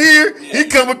nigga here, he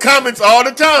come with comments all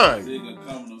the time. Nigga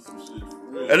coming on some shit for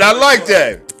real. And I like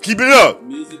that. Keep it up.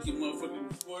 Music, you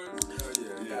motherfucking sports.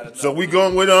 Yeah, you gotta know. So we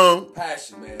going with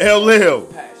Passion, man. LL.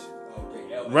 Passion.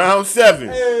 Okay, LL. Round 7.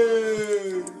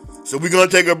 Hey. So we're gonna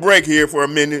take a break here for a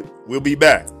minute. We'll be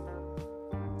back.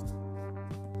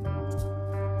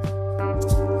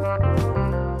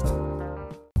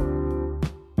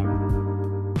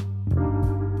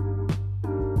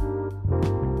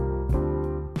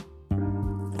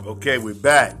 Okay, we're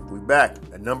back. We're back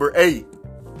at number 8.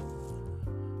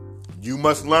 You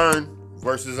Must Learn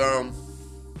versus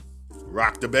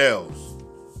Rock the Bells.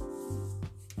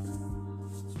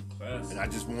 And I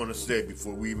just want to say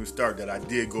before we even start that I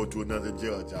did go to another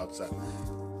judge outside.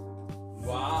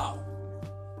 Wow.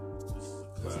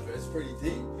 It's pretty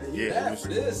deep. Man, you Yeah, mad it was- for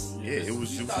this? Yeah, it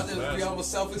was. You thought this would be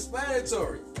almost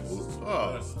self-explanatory.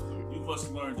 Oh, You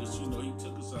must learn this. You know, he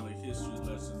took us on a history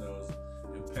lesson that was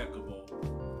impeccable.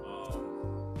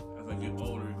 As I get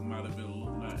older, it might have been a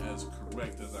little not as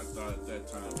correct as I thought at that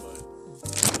time, but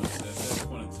you know, at that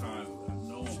point in time,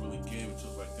 no one really gave it to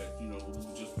us like that. You know,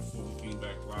 just before we came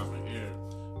back live on air,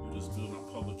 we were just building on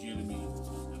Public Enemy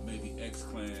and maybe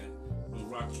X-Clan. But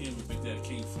Rakim and Big Daddy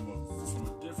came from a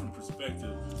different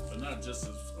perspective, but not just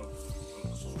a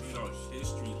straight out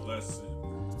history lesson.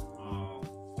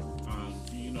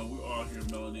 You know, we're all here,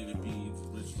 melanated beings,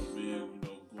 Richmond men, you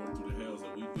know, going through the hells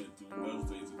that we've been through in those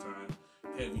days of time.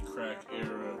 Heavy crack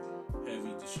era,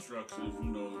 heavy destructive. You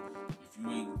know, if you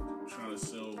ain't trying to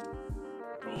sell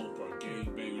dope or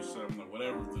gangbang or something, like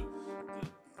whatever the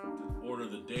order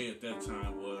of the day at that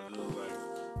time was, it was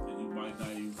like, then you might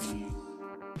not even be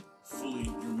fully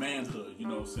your manhood, you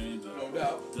know what I'm saying? No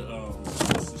doubt.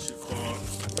 What's the shit called?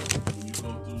 When you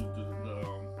go through the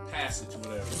passage or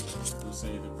whatever, you know what I'm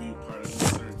saying? To be a part of a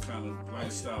certain kind of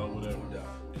lifestyle or whatever. No doubt.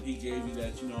 And he gave you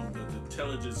that, you know, the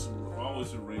intelligence will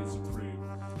always reign supreme.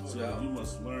 So doubt. You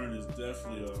Must Learn is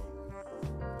definitely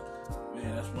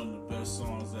man, that's one of the best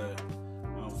songs that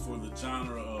for the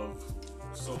genre of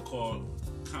so-called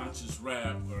conscious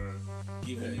rap or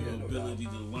giving you the ability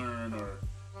to learn or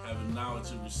having knowledge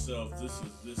of yourself. This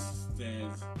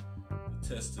stands the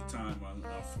test of time from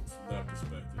that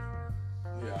perspective.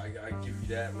 Yeah, I give you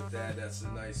that with that. That's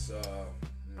a nice, you know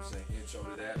what I'm saying, intro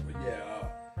to that. But yeah,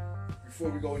 before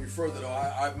we go any further though,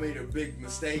 I've made a big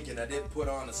mistake and I didn't put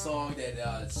on a song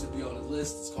that should be on the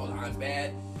list. It's called I'm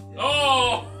Bad.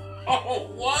 Oh,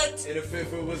 what? And if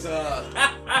it was up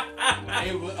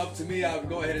to me, I would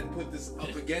go ahead and put this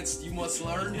up against You Must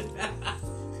Learn.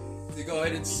 To go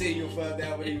ahead and see if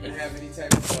that would even have any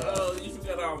type of. Oh, you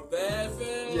forgot I'm bad,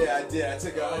 fam? Yeah, I did. I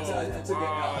took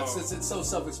it. Since it's so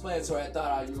self-explanatory, I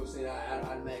thought you were saying I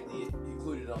automatically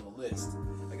included it on the list.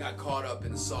 I got caught up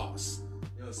in the sauce. You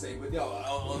know what I'm saying? But yo,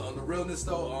 on the realness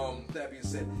though, that being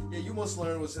said, yeah, You Must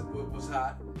Learn was hot.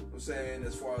 You know what I'm saying,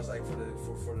 as far as like for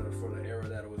the era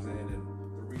that it was in, and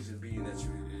the reason being that you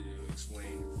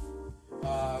explained.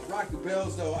 Rock the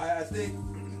Bells though, I think.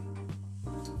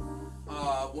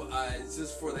 It's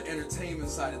just for the entertainment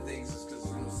side of things, is because,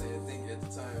 you know what I'm saying, I think at the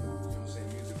time, you know what I'm saying,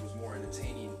 music was more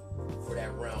entertaining for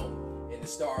that realm. And the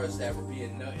stars that were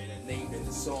being named in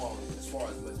the song, as far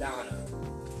as Madonna,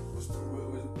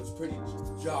 was pretty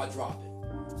jaw-dropping.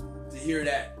 To hear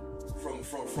that from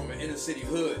an inner city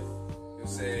hood, you know what I'm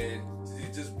saying,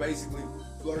 to just basically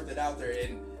blurt it out there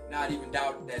and not even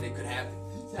doubt that it could happen.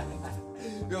 You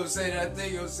know what I'm saying? I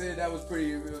think, you know what I'm saying, that was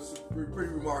pretty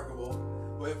remarkable.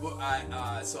 But I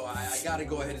gotta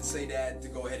go ahead and say that, to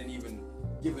go ahead and even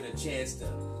give it a chance to, you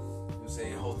know what I'm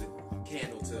saying, hold the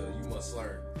candle to You Must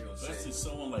Learn. You know what I'm saying? Especially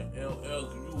someone like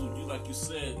LL, you like you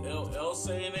said, LL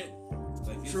saying it,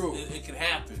 like True. It can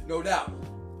happen. No doubt.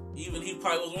 Even he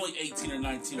probably was only 18 or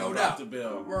 19 No when doubt. Rock the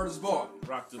Bell. Word is born.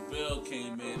 Rock the Bell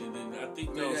came in, and then I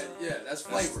think that was, That's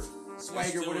flavor.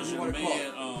 Swagger, whatever you want to call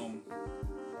it.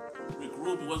 Rick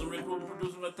Rubin, wasn't Rick Rubin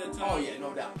producing at that time? Oh yeah,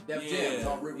 no doubt. Def Jam was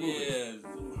on Rick Rubin. Yeah,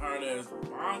 hard ass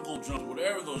bongo drums,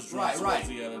 whatever those drums Right. was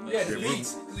he had in there. Yeah, the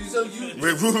beats.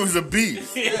 Rick Rubin was a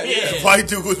beast. Yeah. The white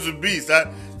dude was a beast.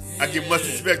 I give much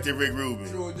respect to Rick Rubin.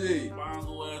 True indeed.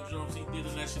 Bongo ass drums he did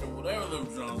in that shit, or whatever them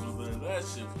drums was there. That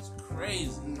shit was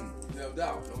crazy. No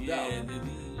doubt. Yeah, and then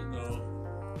you know.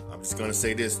 I'm just gonna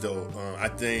say this though. I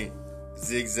think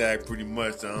Zigzag pretty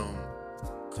much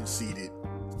conceded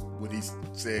what he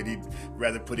said. He'd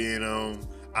rather put in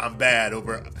I'm Bad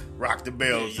over Rock the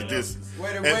Bells. Yeah, This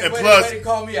Wait plus to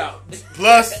call me out.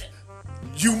 plus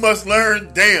You Must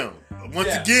Learn. Damn. Once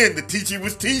Yeah. again, the teacher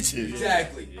was teaching.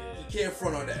 Exactly. You can't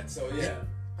front on that. So yeah.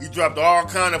 He dropped all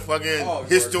kind of fucking Oh,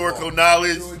 historical word.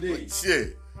 knowledge. True indeed.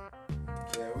 Shit.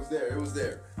 Yeah, it was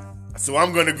there. So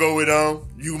I'm gonna go with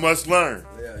You Must Learn.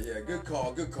 Yeah. Good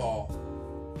call.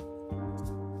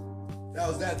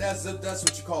 That's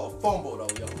what you call a fumble though,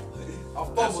 yo. I'll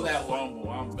fumble that one. Fumble.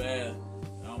 I'm bad,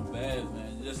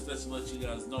 man. Just to let you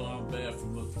guys know, I'm bad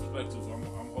from the perspective.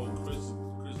 I'm holding Chris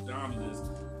Dominus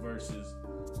versus,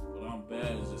 but I'm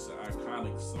Bad is just an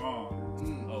iconic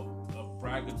song of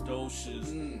braggadocious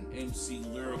MC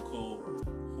Lyrical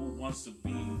who wants to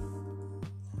be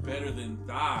better than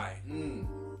die. You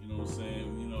know what I'm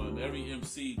saying? You know, and every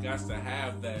MC got to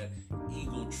have that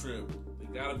ego trip.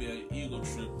 There gotta be an ego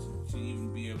trip to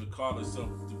even be able to call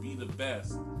themselves to be the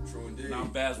best. True indeed. Now I'm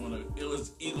Bad's one of the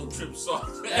illest ego trip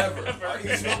songs Ever.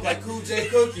 You smoke like Cool J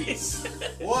cookies.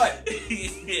 What?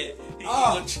 Yeah.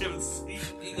 Oh. Ego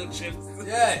trips.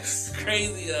 Yes.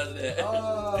 Crazy out there.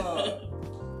 Oh.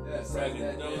 Yes.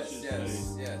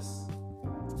 Yes.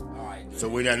 All right. So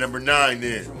we got number 9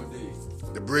 then. True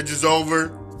indeed. The Bridge is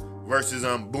Over versus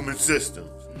Booming Systems.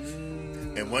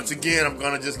 And once again, I'm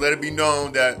gonna just let it be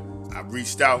known that I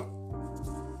reached out.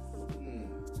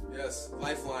 Yes,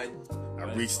 Lifeline.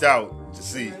 I reached out to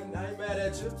see. Man, I ain't mad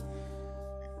at you.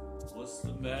 What's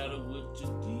the matter with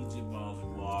your DJ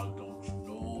Mark? Don't you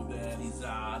know that he's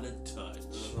out of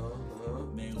touch?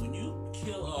 Man, when you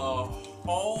kill a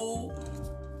whole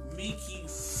meeky,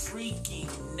 freaky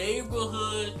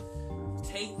neighborhood,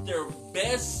 take their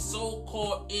best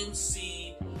so-called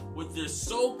MC with their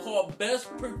so-called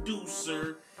best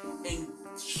producer and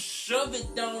shove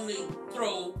it down their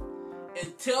throat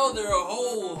and tell their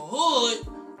whole hood,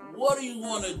 what do you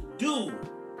want to do?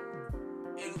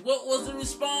 And what was the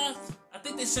response? I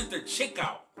think they sent their chick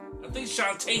out. I think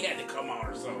Shantae had to come out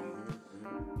or something.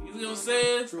 You know what I'm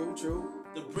saying? True.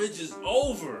 The bridge is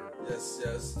over.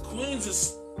 Yes. Queens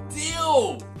is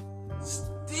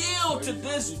still to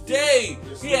this day.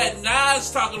 He had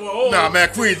Nas talking about, Nah, man,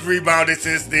 Queens rebounded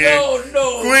since then.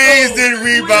 No. Queens didn't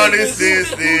rebound it since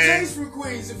Who then. takes from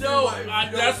Queens? If No, you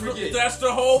that's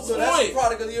the whole point. So that's a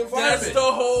product of the environment. That's the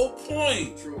whole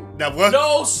point. True. Now what?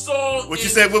 No song. What you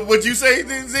say? What you say?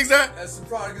 Zigzag? That's the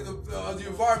product of the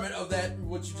environment of that.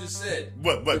 What you just said.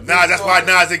 But The Nas, that's why song.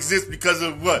 Nas exists because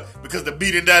of what? Because the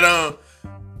beating that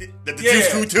the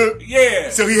Juice Crew took. Yeah.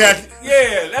 So he had.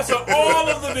 Yeah, that's what all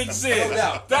of them exist. No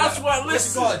doubt. That's why. What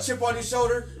you call it? Chip on your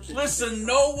shoulder. Listen,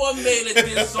 no one made a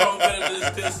diss song better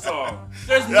than this song.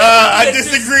 There's no I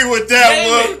disagree with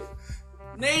that one.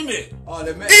 Name it. Oh,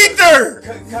 the man. Ether.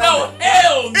 No,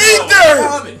 hell no. Ether.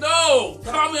 Comment. No.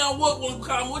 Comment on what one?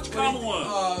 Comment. Which comment one?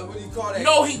 What do you call that?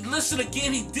 No, he listen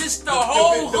again. He dissed the The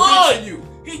whole beat hood. you.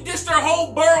 He dissed their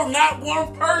whole borough, not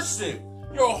one person.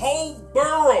 Your whole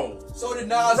borough. So did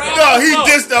Nas. Right. No, he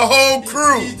dissed the whole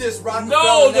crew. He just Rockefeller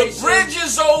No, the Nation. bridge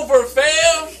is over,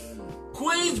 fam.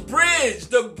 Queens Bridge.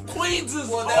 The Queens is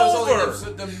Well, that was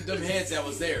over. only them heads that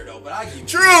was there though. But I give you.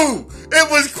 True. It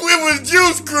was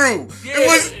Juice Crew. Yeah. It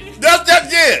was that.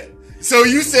 Yeah. So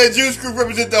you said Juice Crew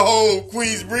represent the whole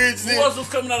Queens Bridge Who thing? else was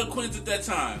coming out of Queens at that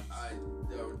time?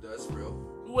 That's real.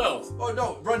 Who else? Oh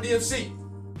no, Run DMC,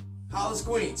 Hollis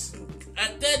Queens.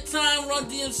 At that time, Run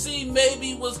DMC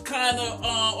maybe was kind of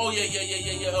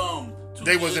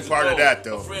They wasn't part of that,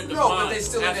 though. No, but they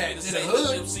still in that- in the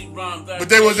hood. But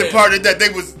they wasn't part of that. They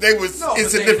was No, but they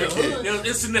insignificant. in the hood. They was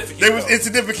insignificant. They was though.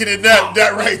 insignificant in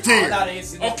that right Oh, there. not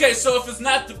insignificant. Okay, so if it's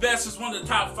not the best, it's one of the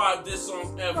top 5 diss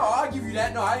songs ever. No, I'll give you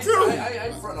that. No, I ain't, True. I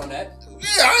ain't front on that. Yeah,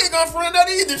 I ain't gonna front that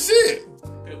either. Shit.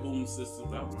 Pit Boom System,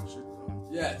 that was my shit though.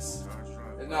 Yes. That's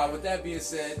right. And now, with that being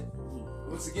said,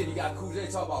 once again, you got Cool J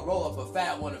talk about roll up a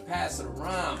fat one and pass it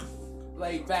around.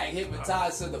 Laid back,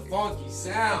 hypnotized to the funky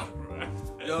sound.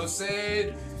 You know what I'm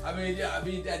saying? I mean,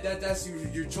 that's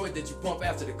your joint that you pump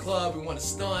after the club and want to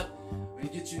stunt. When you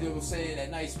get you know what I'm saying, that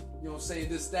nice, you know what I'm saying,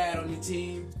 this, that on your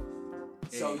team.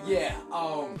 So yeah,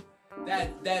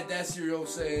 that's your, you know what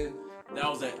I'm saying. That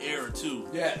was that era too.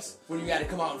 Yes, when you got to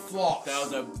come out and floss. That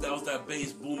was that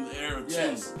bass boom era too.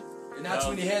 Yes. And not too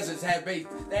many heads had bass.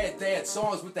 They had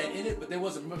songs with that in it, but they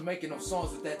wasn't making no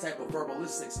songs with that type of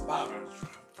verbalistics about it.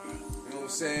 You know what I'm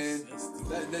saying?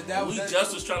 That was We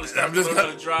just was trying to stop I'm just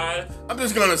the drive. I'm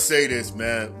just gonna say this,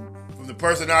 man. From the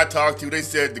person I talked to, they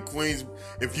said the Queens,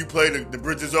 if you play the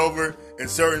Bridge is Over in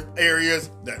certain areas,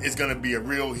 that it's gonna be a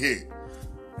real hit.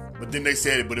 But then they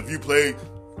said, but if you play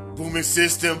Booming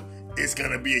System, it's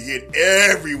gonna be a hit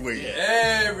everywhere.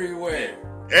 everywhere.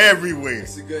 Everywhere.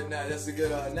 That's a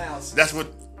good analysis. That's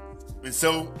what. And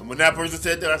so when that person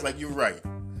said that, I was like, you're right.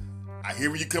 I hear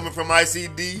where you're coming from,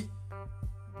 ICD,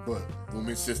 but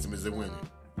Booming System is the winner.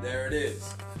 There it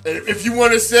is. And if you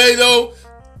want to say though,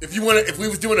 if we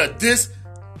was doing a diss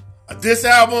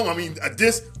album, I mean a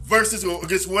diss versus or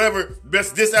just whatever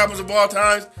best diss albums of all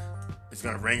times, it's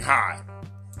gonna rank high.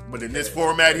 But in this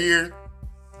format here,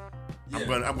 I'm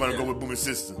gonna go with Booming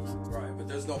Systems. Right, but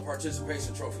there's no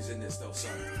participation trophies in this though,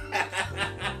 son.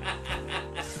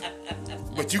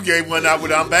 But you gave one out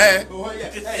with I'm Bad. Well, yeah.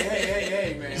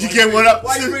 Hey, man. You gave one up.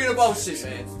 Why you bringing up bullshit,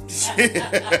 man?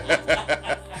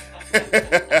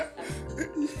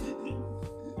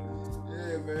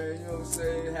 Yeah, man, you know what I'm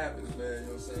saying? It happens, man. You know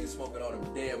what I'm saying? Smoking all them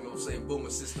damn, you know what I'm saying, Booming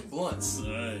System blunts.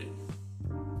 Right.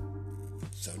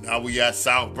 So now we at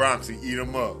South Bronx and eat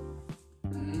them up.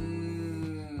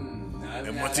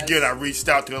 And once again, I reached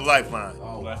out to the Lifeline.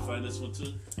 Oh, Will I find this one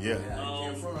too? Yeah. yeah, you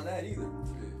can't front on that either.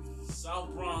 South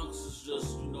Bronx is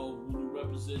just, when you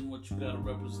represent what you gotta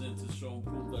represent to show and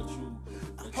prove that you.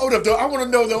 Hold up, though. I want to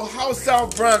know, though, how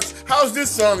South Bronx, how's this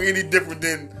song any different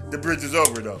than The Bridge is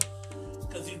Over, though?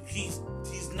 Because he's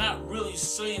he's not really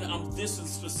saying I'm dissing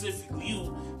specifically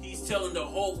you. He's telling the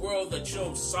whole world that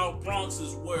South Bronx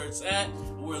is where it's at,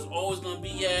 where it's always gonna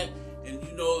be at. And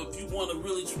if you want to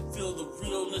really feel the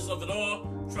realness of it all,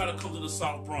 try to come to the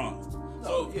South Bronx.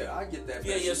 No, yeah, I get that.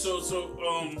 Yeah. So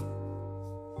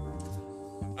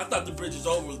I thought The Bridge Is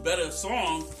Over was a better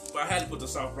song, but I had to put the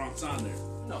South Bronx on there.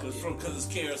 No, because it's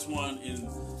KRS-One and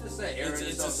just that era.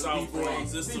 it's the South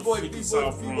Bronx. It's the B-boy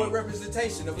B-boy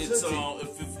representation of it's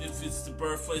if it's the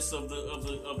birthplace of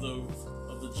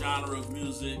the genre of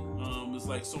music, it's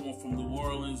like someone from New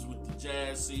Orleans with the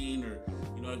jazz scene, or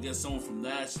I guess someone from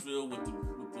Nashville with the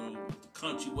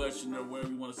country western, or wherever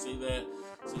you want to say that.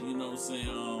 So we would say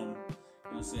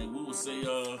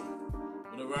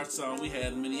whatever our song we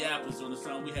had in Minneapolis, or the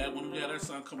song we had when we had our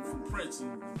song coming from Prince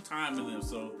and Time in them.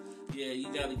 So yeah,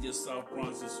 you got to give South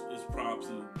Bronx its props,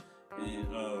 and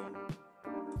we're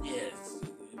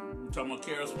talking about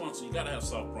KRS-One, so you got to have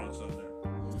South Bronx on there.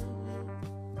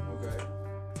 Okay.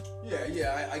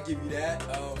 Yeah, I give you that.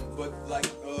 But like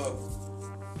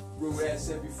Rude had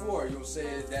said before, that's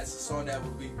a song that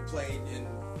would be played and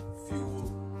few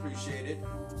will appreciate it.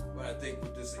 But I think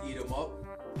with this Eat 'Em Up,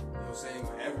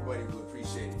 everybody will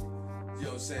appreciate it.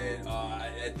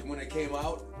 When it came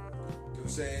out,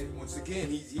 once again,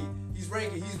 he's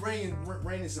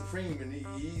reigning supreme, and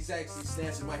he's actually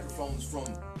snatching microphones from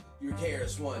your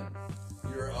KRS-One,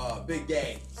 your Big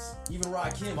Daddies, even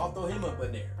Rakim. I'll throw him up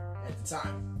in there at the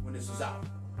time when this was out.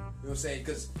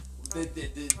 Because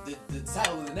the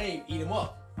title of the name, Eat 'Em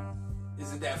Up,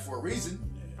 isn't that for a reason?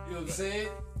 You know what I'm saying?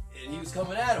 And he was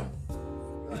coming at him.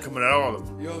 He's coming at all of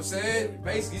them. You know what I'm saying?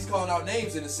 Basically, he's calling out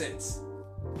names in a sense.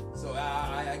 So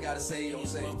I gotta say, you know what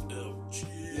I'm saying?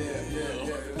 Yeah. You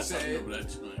know what I'm saying?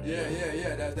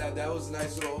 Yeah. That was a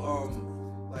nice little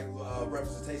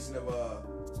representation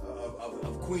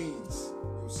of Queens. You know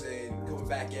what I'm saying? Coming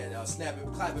back at,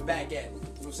 clapping back at. You know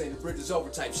what I'm saying? The Bridge Is Over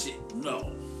type shit.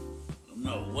 No,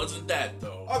 it wasn't that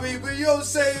though. I mean, but you know what I'm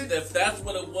saying? If that's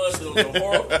what it was a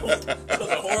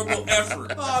horrible,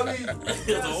 effort. I mean,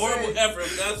 it was a horrible effort.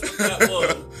 If that's what that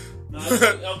was.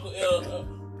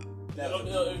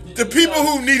 The people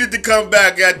who needed to come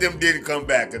back at them didn't come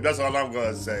back. That's all I'm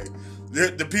gonna say.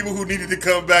 The people who needed to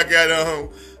come back at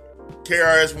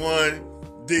KRS-One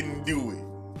didn't do it.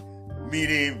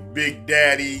 Meaning Big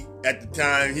Daddy at the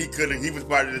time, he was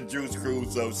part of the Juice Crew,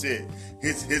 so shit.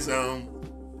 His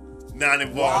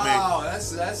non-involvement. Wow,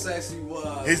 that's actually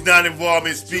his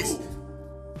non-involvement speaks. True.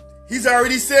 He's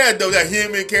already said though that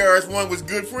him and KRS-One was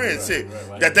good friends.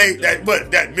 Right.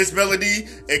 That Miss Melody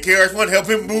and KRS-One helped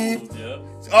him move. Yeah.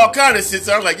 All kind of shit.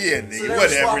 So I'm like, yeah, nigga, so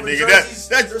whatever, nigga.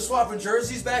 They're swapping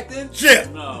jerseys back then? Yeah.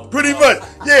 No, pretty much.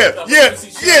 Yeah,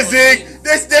 Zig.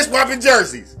 They're swapping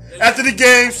jerseys. After the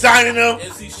game, signing them.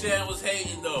 MC Shan was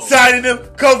hating though. Signing them.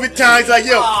 COVID times, like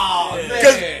yo.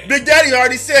 Because man. Big Daddy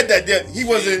already said that he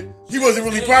wasn't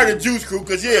really part of Juice Crew.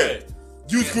 Because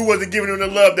Juice Crew wasn't giving him the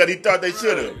love that he thought they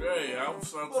should have. Right.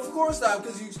 Well, of course not,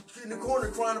 because you in the corner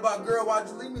crying about, girl, why'd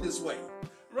you leave me this way?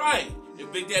 Right.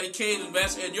 And Big Daddy Kane and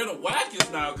Master, and you're the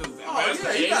wackest now,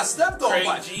 because he got stepped on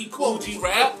by G, Cool G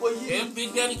Rap, and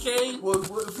Big Daddy Kane. Well, if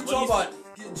you talk about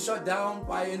getting shut down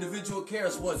by an individual,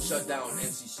 KRS-One shut down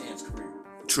MC Shan's career.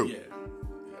 True. Yeah.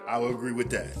 I will agree with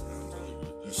that.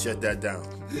 You shut that down.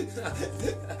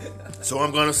 So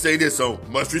I'm gonna say this. So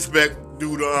much respect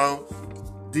due to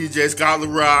DJ Scott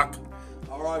LaRock.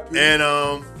 R.I.P. And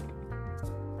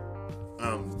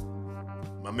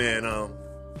my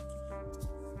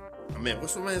man,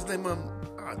 what's my man's name?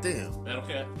 Damn.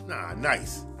 Battlecat? Nah,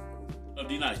 Nice. Oh,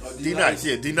 D Nice. D-Nice,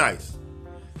 yeah, D-Nice.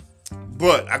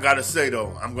 But I gotta say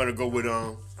though, I'm gonna go with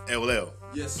LL.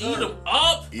 Yes, sir. Eat 'em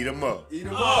up. Eat 'em up. Eat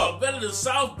 'em Oh, up. better than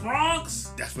South Bronx.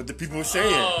 That's what the people are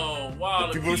saying. Oh wow,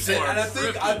 The people are saying- And I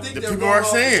think The they're people going are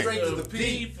off saying. the strength of the the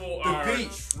beat. people The are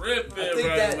beat. tripping I think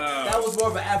right now. that was more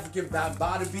of an African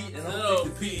body beat, and I No, don't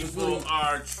think the beat was people really.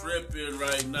 are tripping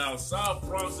right now. South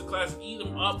Bronx, the class, Eat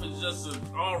 'Em Up is just an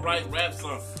alright rap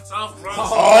song. South Bronx,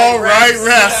 All right,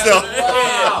 rap song.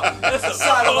 Wow, that's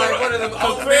sounded like one of them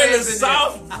old compared to bands in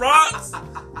South Bronx.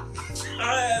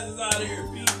 I ass is out of here,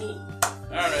 people.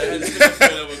 Alright,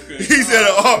 He said,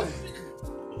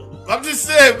 I'm just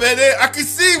saying, man. I can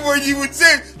see where you would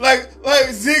say, like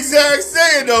Zigzag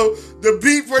saying though, the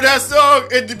beat for that song,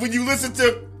 and when you listen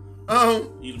to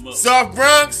Eat 'Em Up. South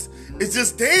Bronx, it's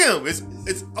just damn. It's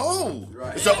old.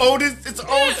 Right. It's an old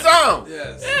sound.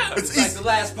 Yes. Yeah. It's like the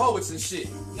last poets and shit.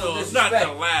 No, it's not the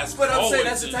last But I'm saying poets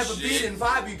that's the and type of shit. beat and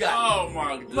vibe you got. Oh my You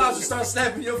might as goodness. well start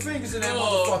snapping your fingers in that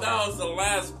Oh, motherfucker. that was the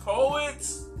last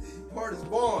poets? Part is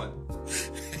born. This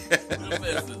is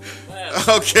the last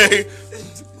Okay.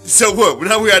 So what?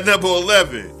 Now we at number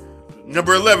 11.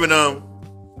 Number 11,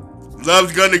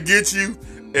 Love's Gonna Get You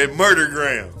and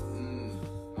Murdergram.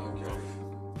 Okay.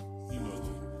 You know.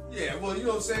 Yeah, well, you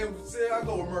know what I'm saying? I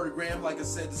go with Murdergram. Like I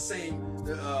said,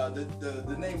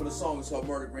 the name of the song is called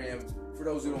Murdergram. For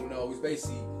those who don't know, he's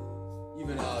basically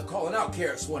even calling out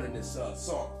KRS-One in this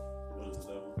song. What is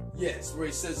that? Yes, where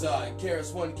he says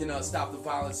KRS-One can stop the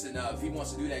violence, and if he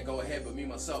wants to do that, go ahead. But me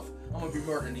myself, I'm gonna be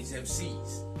murdering these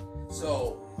MCs.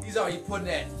 So he's already putting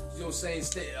that, you know what I'm saying,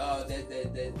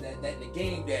 that in the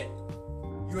game that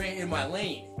you ain't in my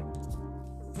lane.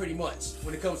 Pretty much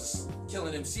when it comes to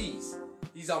killing MCs,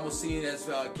 he's almost seen as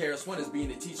KRS-One as being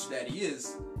the teacher that he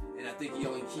is, and I think he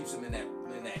only keeps him in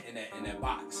that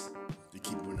box. You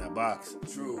keep him in that box.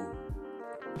 True.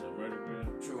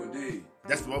 Murdergram. True indeed.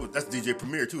 That's DJ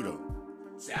Premier too, though.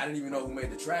 See, I didn't even know who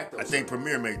made the track though. I think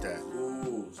Premier made that.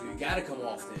 Ooh, so you gotta come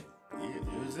off then. Yeah, it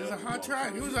was a hot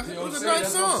track. It was a You know what I'm nice saying?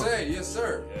 That's what I'm song. saying. Yes,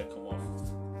 sir. Yeah, come on.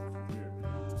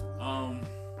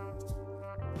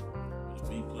 With a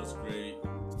B plus grade. I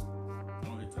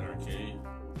don't hit the arcade.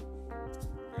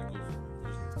 That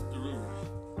goes delivery.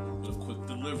 With a quick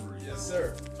delivery. Yes,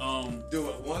 sir. Do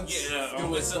it once. Yeah,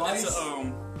 do it it's twice.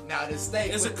 Now the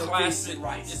steak it's a with the classic. beef and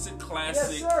rice. It's a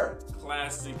classic. Yes, sir.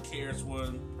 Classic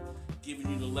KRS-One, giving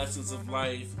you the lessons of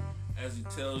life as he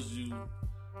tells you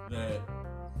that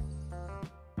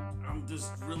I'm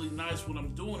just really nice when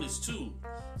I'm doing this too.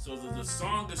 So the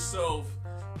song itself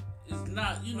is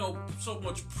not, so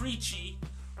much preachy,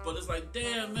 but it's like,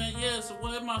 damn, man, yeah, so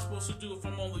what am I supposed to do if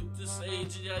I'm only this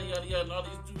age, and yada, yada, yada, and all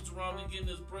these dudes around me getting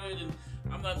this bread, and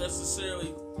I'm not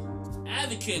necessarily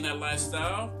advocating that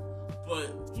lifestyle,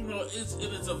 but,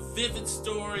 it is a vivid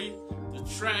story. The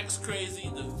track's crazy,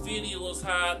 the video is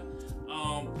hot.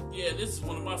 Yeah, this is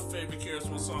one of my favorite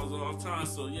KRS-One songs of all time,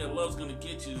 so yeah, Love's Gonna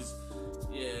Get You is,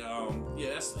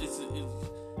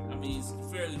 it's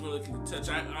fairly really can touch.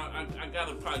 I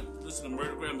gotta probably listen to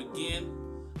Murdergram again,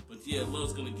 but yeah,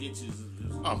 Love's Gonna Get You is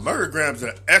Murdergram's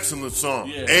an excellent song.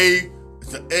 Yeah.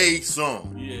 It's an A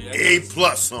song. Yeah, A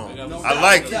plus song. No I doubt,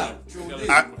 like no it. doubt. True indeed.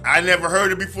 I never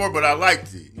heard it before, but I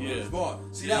liked it. yeah.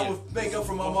 See, that would make up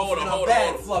for my Hold on, hold on,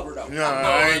 bad hold on. flubber though. No,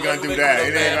 I ain't gonna do that.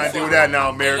 It ain't gonna do that now,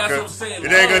 America. That's what I'm saying.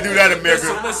 It ain't gonna do that,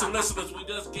 America. Listen. We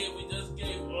just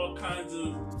gave all kinds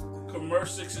of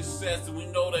commercial success, and we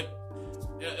know that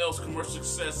else commercial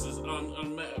success is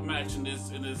unmatched in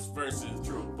this verses.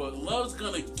 True. But Love's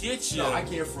Gonna Get You. No, I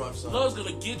can't front son. Love's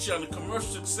Gonna Get You on the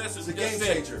commercial success is It's a game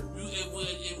changer.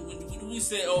 When we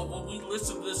say, when we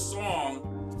listen to this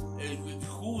song, and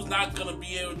who's not gonna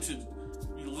be able to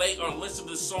relate or listen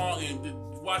to this song and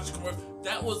watch the commercial?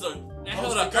 That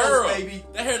held an era. Baby.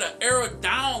 That held an era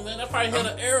down, man. That probably held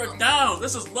an era down.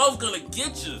 This is Love's Gonna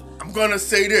Get You. I'm gonna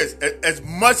say this: as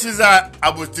much as I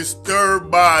was disturbed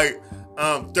by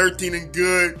 13 and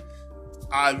Good,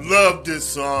 I love this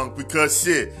song because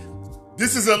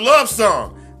this is a love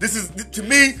song. This is, to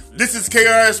me, this is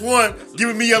KRS-One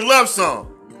giving me a love song.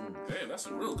 Damn, that's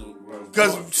a real good one.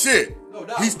 Because No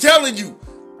doubt. he's telling you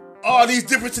all these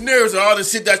different scenarios of all the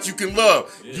shit that you can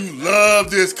love. Yeah. You love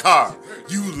this car.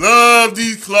 You love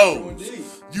these clothes. Indeed.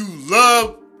 You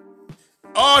love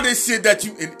all this shit that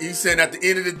you, and he's saying at the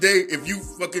end of the day, if you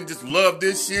fucking just love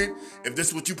this shit, if this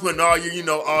is what you putting all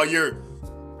your, all your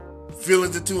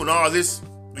feelings into and all this,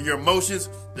 your emotions,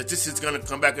 that this shit's gonna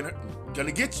come back and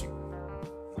gonna get you.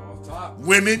 Off top.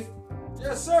 Women,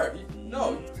 Yes, sir.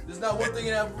 No, there's not one thing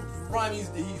in that rhyme he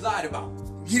lied about.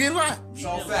 he didn't lie. It's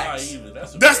all He didn't lie facts. either.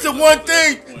 That's the one good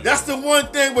thing. point. That's the one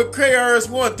thing with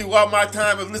KRS-One throughout my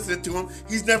time of listening to him.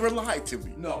 He's never lied to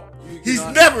me. No. He's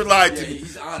never lied to Yeah, me.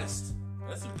 he's honest.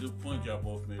 That's a good point y'all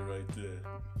both made right there.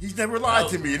 He's never lied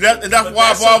to me. And that's why I've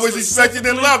that's always so respected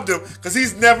and loved him. Because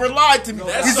he's never lied to me.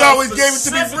 That's He's so always gave it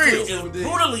to me Specifically real. is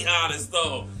brutally honest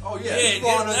though. Oh, yeah, he's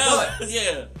raw in the gut.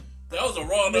 Yeah. That was a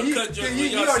raw I mean, enough cut.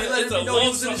 he already let me know he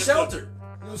was in the shelter. You know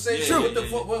what I'm saying? Yeah, So yeah, what the yeah,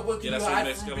 fuck? What can yeah, you that's what hide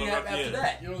makes from it me look after like-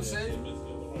 that? You know what I'm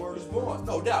saying? Word is born.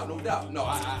 No doubt.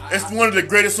 No, It's one of the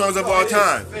greatest songs of all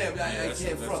time. Fam, I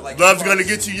can't front like Love's as far gonna as-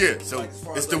 get you, yeah. So like, as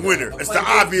far it's as the like winner. a It's the play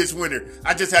game. obvious winner.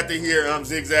 I just have to hear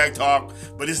Zigzag talk,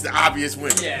 but it's the obvious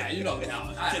winner. Yeah, you know,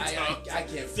 no, I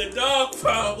can't. The dog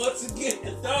pound once again.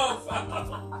 The dog pound.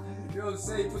 You know what I'm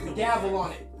saying? Put the gavel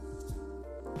on it.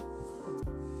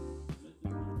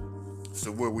 So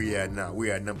where we at now?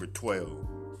 We at number 12.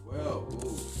 Well,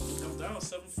 Come down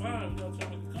 7-5. We gotta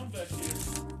try to make a comeback here.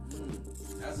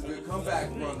 that's a good comeback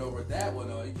run over that one,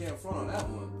 though. You can't front on that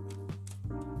one.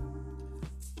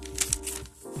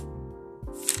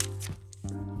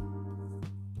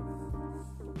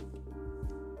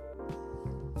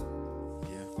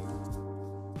 Yeah.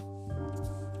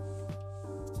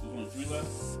 There's only 3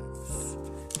 left.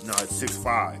 No, it's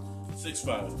 6-5.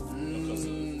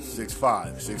 6'5".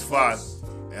 6'5", 6'5",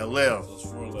 LL. So it's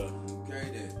 4'11". Okay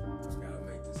then, I gotta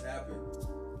make this happen.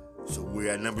 So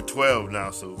we're at number 12 now.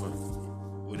 So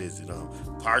what is it?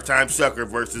 Part-Time Sucker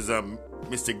versus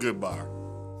Mr. Goodbar.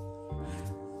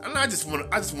 And I just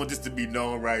want this to be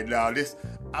known right now.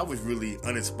 I was really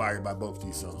uninspired by both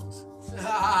these songs.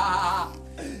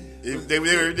 They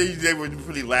were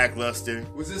pretty lackluster.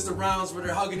 Was this the rounds where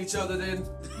they're hugging each other then?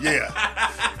 Yeah,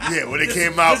 when it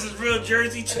came out. This is real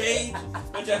Jersey change.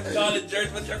 What y'all call it,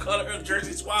 Jersey? What y'all call it, real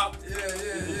Jersey swap? Yeah.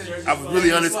 Jersey I was swap.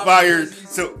 really uninspired,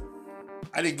 so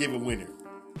I didn't give a winner.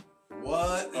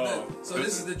 What? Oh. So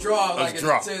this is the draw, like a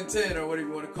draw. 10-10 or whatever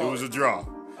you want to call it. It was a draw.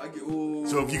 Ooh.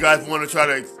 So if you guys want to try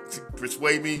to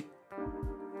persuade me,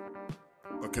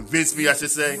 or convince me, I should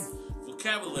say.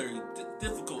 Vocabulary,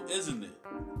 difficult, isn't it?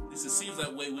 It seems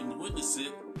that way when you witness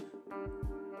it.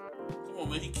 Come on,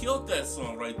 man, he killed that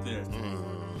song right there.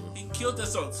 He killed that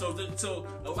song. So a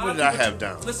lot What of did I people have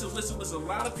down? Listen. A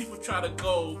lot of people try to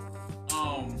go.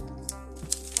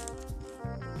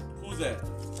 Who's that?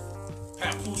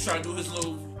 Papoose try to do his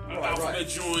little alphabet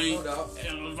joint, No doubt.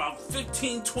 and about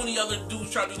 15, 20 other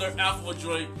dudes try to do their alphabet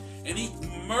joint, and he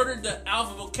murdered the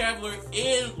alpha vocabulary.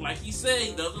 And like he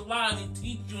said, the other line,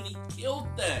 he killed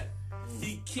that.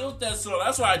 He killed that song.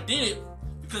 That's why I did it,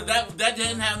 because that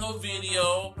didn't have no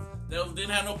video, that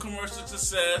didn't have no commercial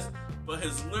success, but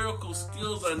his lyrical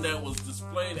skills on that was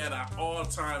displayed at an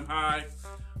all-time high.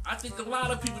 I think a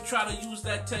lot of people try to use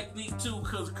that technique too,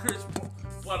 because Chris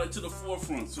brought it to the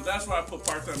forefront. So that's why I put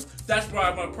Part-Time. That's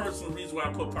why my personal reason why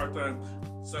I put Part-Time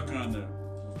Sucker on there.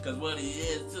 Because what he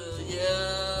is to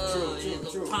you,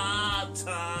 he's a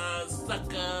part-time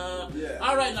sucker. Yeah.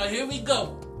 All right, now here we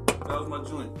go. That was my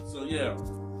joint. So yeah,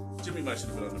 Jimmy might should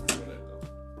have been on the for that though.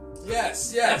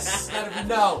 Yes. Let it be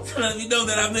known. Let me know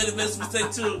that I made a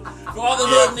mistake too. For all the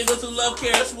hood niggas who love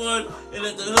KRS-One and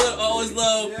that the hood always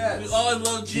love, we always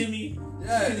love Jimmy.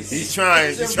 Yes. He's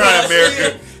trying,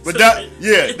 America. But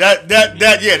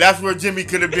that's where Jimmy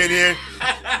could have been in.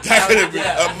 That could have been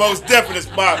a most definite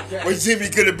spot where Jimmy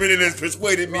could have been in and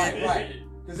persuaded me. Right.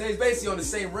 Because they're basically on the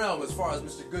same realm as far as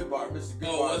Mr. Goodbar. Mr.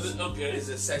 Goodbar was it? Okay. is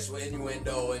a sexual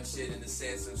innuendo and shit in the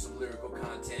sense of some lyrical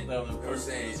content. That was You know what I'm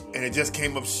saying? And it just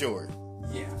came up short.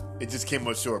 Yeah. It just came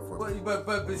up short for me. But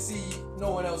see, no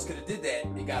one else could have did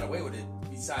that. They got away with it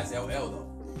besides LL though.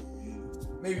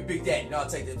 Maybe Big Daddy. No, I'll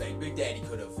take that back. Big Daddy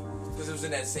could have, because it was in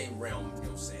that same realm. You know what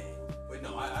I'm saying? But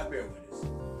no, I bear witness.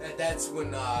 That's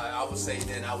when I would say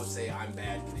I'm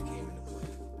Bad could have came into play.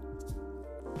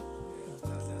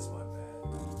 Yeah, that's my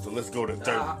bad. So let's go to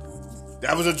 13.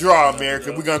 That was a draw,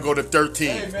 America. We're going to go to 13.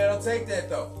 Hey man, I'll take that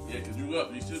though. Yeah, because you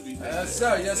up. You should be. Yes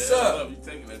sir. You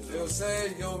taking that. You know what I'm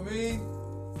saying? You know what I mean?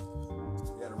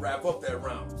 You gotta wrap up that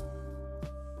round.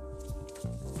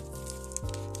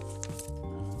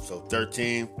 So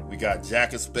 13, we got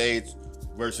Jack of Spades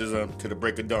versus To the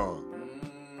Break of Dawn.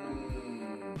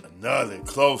 Another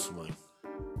close one.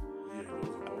 Yeah, those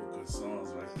are both good songs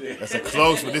right there. That's a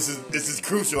close one. This is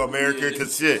crucial, America,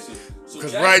 because shit. So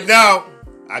Because Jack right is- now,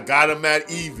 I got him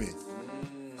at even.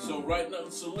 So right now,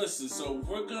 so listen, so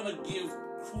we're gonna give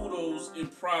kudos and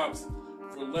props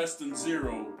for Less Than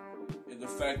Zero, and the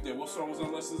fact that what song was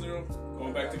on Less Than Zero?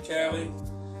 Going back to Cali.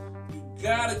 You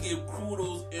gotta give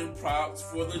kudos and props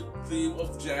for the theme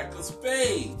of Jack of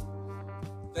Spade.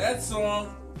 That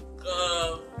song,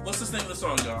 what's the name of the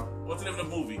song, y'all? What's the name of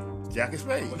the movie? Jack of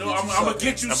Spades. No, I'm gonna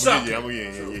get you sucker. I'm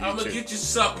gonna get you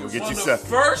sucker. Get One you of the sucker.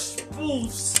 first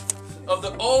spoofs of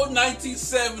the old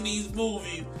 1970s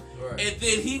movie. Right. And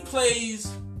then he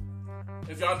plays,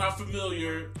 if y'all not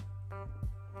familiar,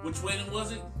 which way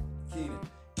was it? Keenan.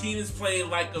 Keenan's playing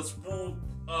like a spoof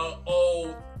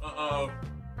old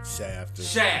Shaft.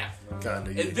 Shaft. Kind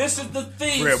of, And this is the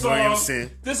theme Fred song. Williamson.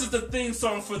 This is the theme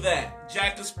song for that.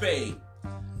 Jack of Spade.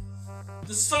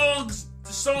 The song's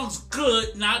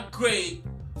good, not great,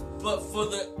 but for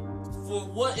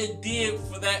what it did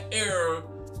for that era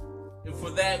and for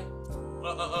that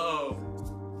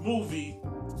movie,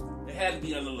 it had to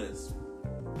be on the list.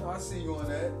 No, I see you on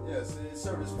that. Yes, it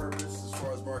served its purpose as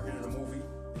far as marketing a movie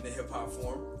in the hip hop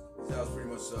form. That was pretty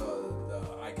much the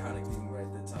iconic thing right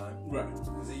at the time. Right.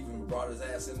 Because he even brought his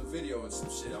ass in the video and some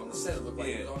shit on the set. It looked like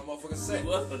he was on the motherfucking set. It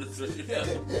was. You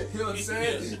know what I'm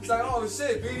saying? It's like, oh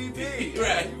shit, BDP.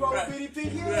 Right, You wrote right.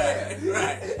 BDP? Yeah.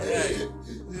 Right. You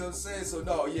know what I'm saying? So,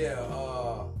 no, yeah.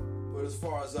 But as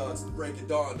far as to break it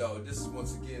down, though, this is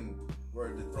once again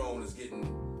where the throne is getting, you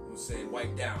know what I'm saying,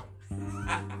 wiped down.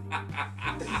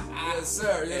 Yes,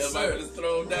 sir. Yes, sir.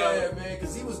 Thrown down. Yeah, man,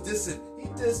 because he was dissing. He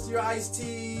dissed your Ice-T.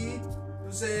 You know what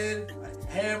I'm saying?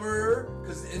 Hammer,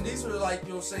 and these were like, you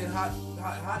know what I'm saying,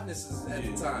 hotnesses at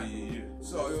the time. Yeah.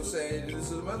 So, you know what I'm saying, this is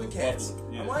some other cats.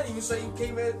 Yeah. I might even say you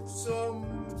came at some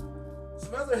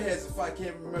other heads if I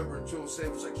can't remember, you know what I'm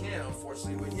saying, which I can't,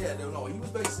 unfortunately. But yeah, no, he was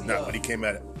basically. Nah, but he came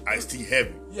at Ice-T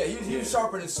heavy. Yeah, he was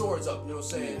sharpening swords up, you know what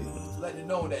I'm saying, letting it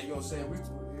know that, you know what I'm saying,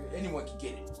 anyone can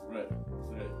get it. Right.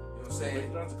 You know what I'm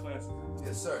saying? That's a classic.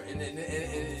 Yes, sir. And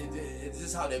it's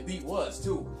just how that beat was,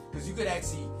 too. Because you could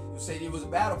actually, you say it was a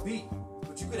battle beat,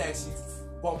 but you could actually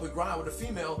bump and grind with a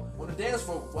female on the dance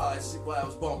floor while I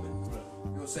was bumping. Right. You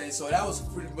know what I'm saying? So that was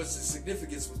pretty much the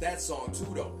significance with that song,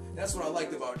 too, though. That's what I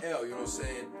liked about L, you know what I'm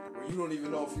saying? Where you don't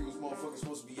even know if he was motherfucking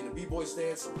supposed to be in a B-boy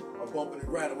stance or bumping and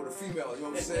grinding with a female, you know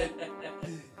what I'm saying?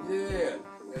 Yeah.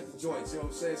 At the joints, you know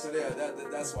what I'm saying? So yeah,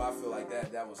 that's why I feel like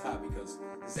that was hot, because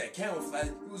it's that camouflage.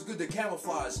 It was good to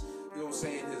camouflage, you know what I'm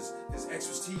saying, his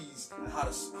expertise and how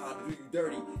to do you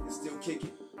dirty and still kick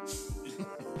it.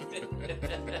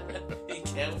 He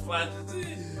camouflages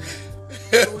it.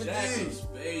 Jack of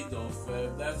Spade though,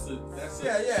 fam. That's a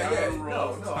Yeah.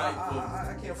 No, type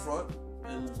I can't front.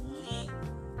 of elite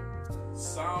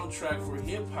soundtrack for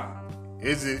hip hop.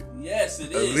 Is it? Yes,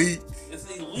 it is. Elite? It's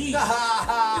elite.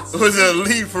 Was it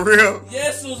elite for real?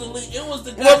 Yes, it was elite. It was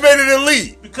the guy. What made it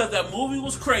elite? Because that movie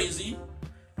was crazy,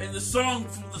 and the song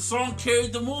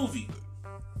carried the movie.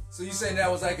 So you saying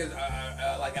that was like an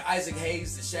Isaac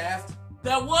Hayes, The Shaft?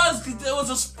 That was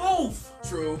a spoof.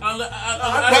 True.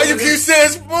 Why you keep saying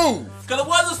smooth? Because it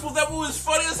was a spoof. That movie was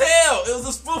funny as hell. It was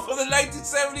a spoof of the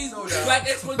 1970s black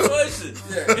exploitation.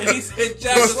 Yeah. And he said,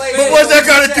 Jack But of Spade. what's that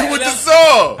got to do with the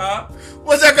song? Huh?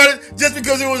 What's that got to, just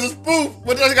because it was a spoof,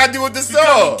 what does that got to do with the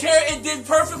song? It did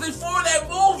perfectly for that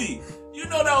movie. You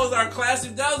know that was our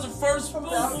classic. That was the first movie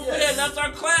we had. That's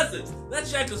our classic. That's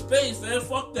Jack of Spades, man.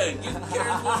 Fuck that. Give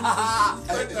Karen's one.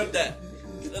 Fuck that.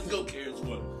 Let's go, Karen's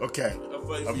one. Okay.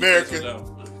 America. America.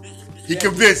 He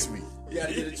convinced me. You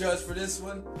gotta get a judge for this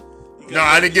one? No,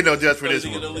 I didn't get no judge for this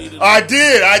one. I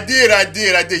did.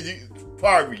 You,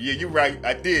 pardon me. Yeah, you're right.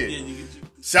 I did. Yeah,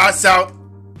 Shouts out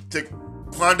to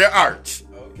Quanda Arch.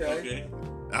 Okay.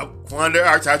 Quanda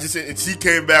Arch, and she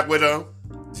came back with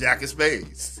Jack of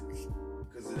Spades.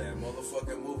 Because of that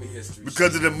motherfucking movie history.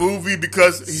 Because of the movie,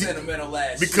 because sentimental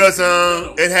ass because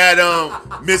it had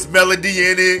Miss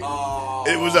Melody in it. Oh,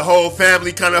 it was a whole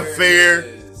family kind of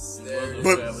affair.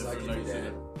 But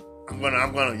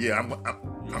I'm gonna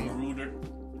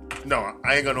no,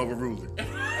 I ain't gonna overrule it.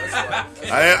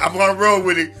 I'm gonna roll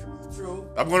with it. True.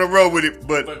 I'm gonna roll with it,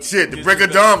 but shit, the Break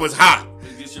of Dawn was hot.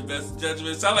 It's your best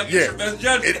judgment. It sounds like it's your best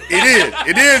judgment.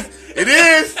 It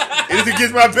is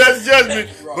against my best judgment.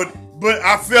 But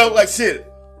I felt like shit.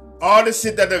 All the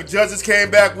shit that the judges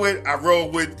came back with, I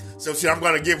rolled with. So shit, I'm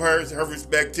gonna give her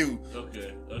respect too.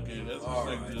 Okay, that's all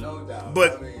right, no doubt.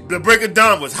 But the Break of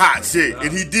Dawn was hot shit,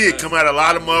 and he did come out a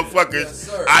lot of motherfuckers.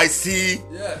 Ice-T.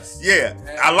 Yes. Yeah,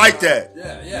 I like that.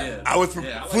 Yeah. I was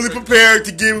fully prepared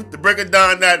to give the Break of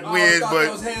Dawn that win, but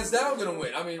that was hands down gonna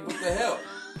win. I mean, what the hell?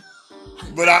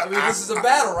 But this is a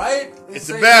battle, right? It's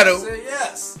a battle.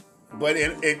 Yes. But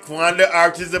in Quanda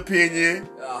Arch's opinion,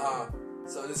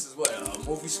 so this is what a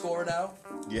movie score now.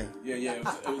 Yeah. It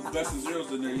was less than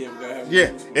zeros in there. Yeah, we gotta have.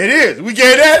 Yeah, it is. We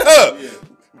gave that up. Yeah.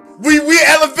 We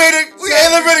elevated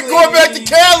going back to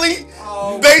Cali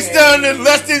based on the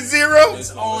less than zero.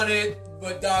 It's on it,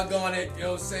 but doggone it, you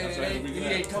know what I'm saying? He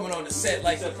ain't coming on the set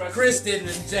like Chris did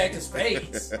in Jack of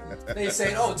Spades. They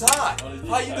saying, "Oh, Todd,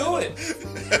 how you doing?"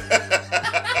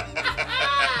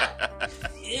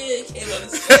 Yeah, came on the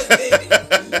set, baby.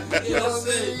 You know what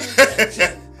I'm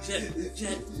saying?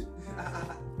 Jet.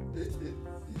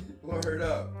 Word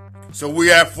up. So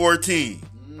we at 14.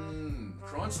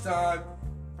 Crunch time.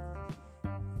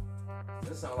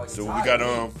 That sound like so we got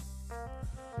the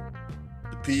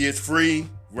P is free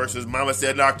versus Mama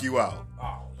Said Knock You Out.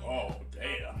 Oh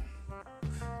damn.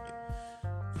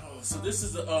 Oh, so this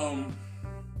is a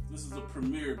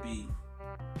premiere beat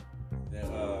that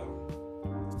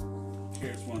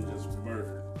Karis One just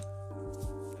murdered,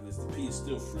 and it's the P is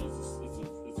still free.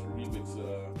 It's a remix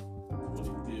of what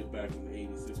he did back in the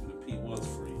 '86 when the P was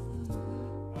free.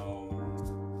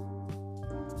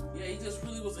 Yeah, he just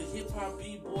really was a hip hop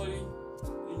b-boy.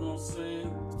 You know what I'm saying?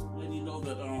 Letting you know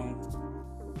that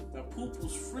that poop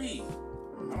was free.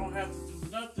 I don't have to do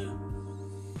nothing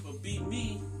but beat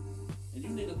me, and you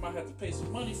niggas might have to pay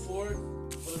some money for it,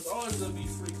 but it's always gonna be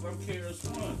free because I'm Karis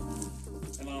One.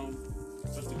 And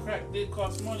but the crack did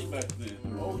cost money back then.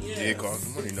 Oh yeah, it did cost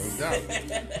money, no doubt.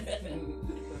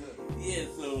 Yeah,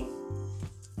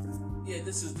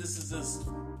 so this is just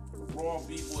raw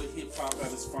b-boy hip hop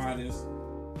at its finest.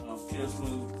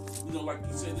 Like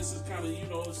you said, this is kind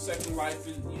of, second life,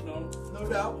 and No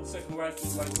doubt. second life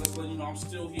is like, let's let you know I'm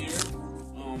still here.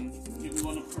 Get me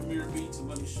on the premiere beats and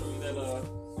let me show you that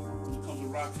when it comes to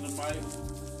rocking the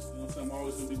mic, I'm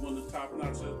always gonna be one of the top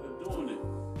notch at doing it.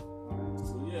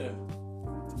 So yeah,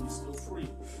 and he's still free.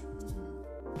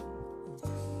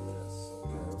 Yes.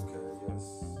 Okay. Yes.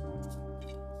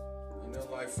 Ain't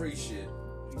nothing like free shit.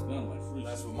 He's done like free.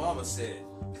 That's what Mama said.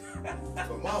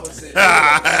 But Mama said.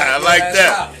 I like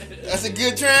that. out. That's a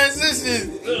good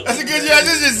transition. That's a good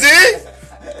transition,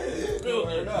 Z.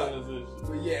 Word up.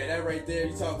 But yeah, that right there,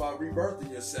 you talk about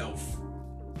rebirthing yourself.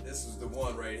 This is the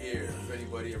one right here. If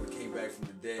anybody ever came back from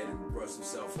the dead and brushed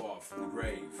himself off from the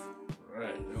grave.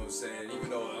 Right. You know what I'm saying? Even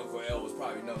though Uncle L was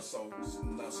probably not so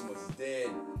much dead,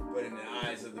 but in the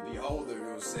eyes of the beholder, you know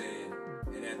what I'm saying?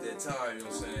 And at that time, you know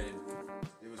what I'm saying?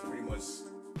 It was pretty much,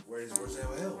 where's LL?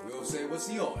 You know what I'm saying? What's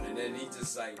he on? And then he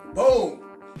just like, boom!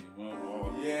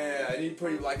 Yeah, and he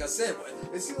pretty, like I said,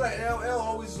 it seems like LL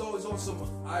always on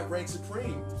some I rank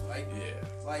supreme. Like,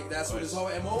 like that's what his whole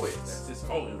MO is. That's his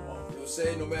whole MO. You know what I'm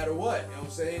saying? No matter what. You know what I'm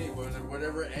saying?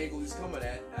 Whatever angle he's coming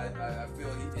at, I feel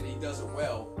he does it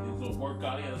well. His little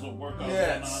workout, he has a little workout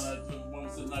Yes.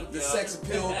 going on. The sex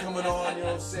appeal coming on, you know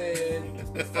what I'm saying?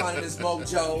 Finding his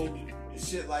mojo,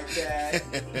 shit like that.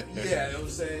 Yeah, you know what I'm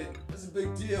saying? That's a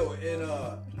big deal.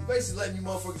 And he's basically letting you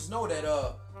motherfuckers know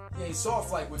that he ain't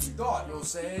soft like what you thought, you know what I'm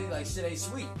saying? Like shit ain't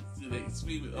sweet. Shit ain't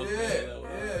sweet.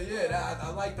 Yeah. I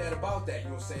like that about that, you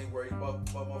know what I'm saying? Where he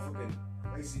motherfucking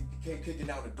basically kicking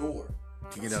down the door.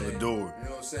 Kicking down the door. You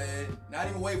know what I'm saying? Not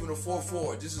even waving a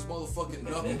 4-4. This is motherfucking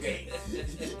knuckle game. You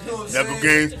know what I'm Knuckle saying?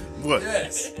 games, what?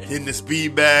 Yes. Hitting the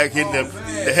speed bag, hitting Oh, the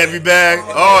man. heavy bag,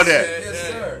 all that. Yes,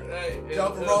 sir. Right.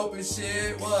 Jump rope and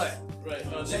shit. What?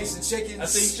 Right. Chasing chickens. I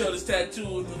think he showed his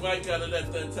tattoo with the mic out of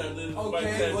that time.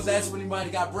 Okay, well that's when he might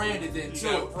have got branded then He too.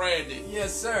 got branded.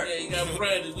 Yes, sir. Yeah, he got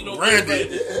branded. We don't Branded?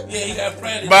 get branded. Yeah, he got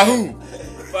branded. By who?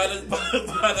 By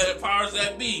the powers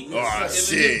that be. Oh, In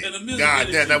shit. the music God damn,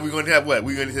 industry. now we're going to have what?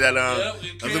 We're going to that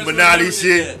Yep, Illuminati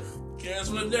shit. Caris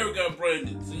Swift never got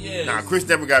branded. So yeah. Nah, Chris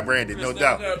never got branded, Chris no never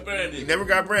doubt. got branded. He never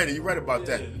got branded. You're right about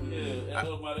that. Yeah,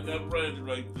 that might have got branded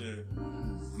right there.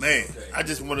 Man, I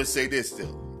just want to say this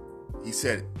still. He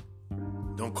said it.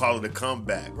 Don't call it a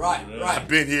comeback. Right. I've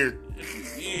been here.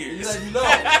 He Years. let you know.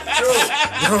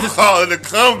 True. Don't call it a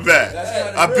comeback.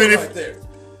 That's I've kind been of here. right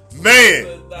there.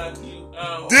 Man, Knock you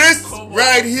out. this Come on.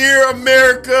 right here,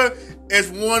 America,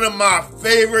 is one of my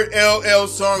favorite LL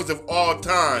songs of all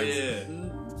time. Yeah.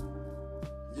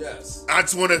 Yes. I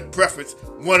just want to preface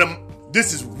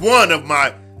this is one of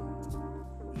my.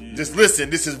 Just listen,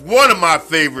 this is one of my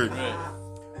favorite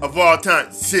of all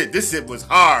time. Shit, this shit was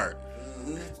hard.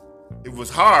 It was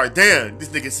hard. Damn, this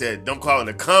nigga said, don't call it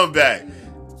a comeback.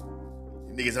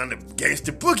 Niggas on the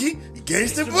gangster boogie.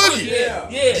 Gangster boogie. Yeah.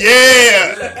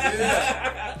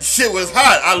 Yeah. Shit was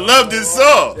hot. I love this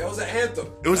song. That was an anthem.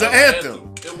 It was an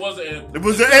anthem. It was an anthem. It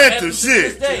was an anthem.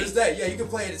 Shit. To this day, yeah, you can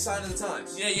play it at Sign of the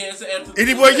Times. Yeah, it's an anthem.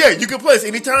 Anywhere, yeah, you can play this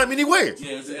anytime, anywhere.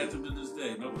 Yeah, it's an anthem to this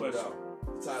day. No question.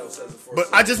 The title says it for But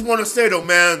itself. I just want to say though,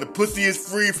 man, the pussy is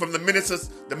free from the menace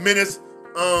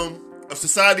of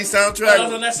Society soundtrack.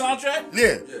 Oh, on that soundtrack?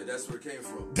 Yeah. Yeah, that's where it came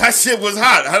from. That shit was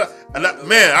hot.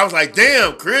 Man, I was like,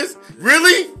 damn, Chris,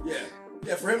 really? Yeah.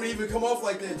 Yeah, for him to even come off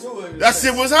like that too. That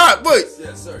shit was hot, but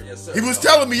Yes, sir. Yes, sir. he was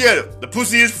telling me, yeah, the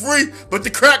pussy is free, but the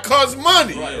crack costs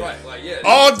money. Right. Like, yeah.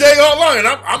 All day, all long. And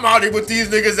I'm out here with these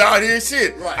niggas out here and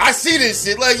shit. Right. I see this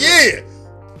shit like, yeah,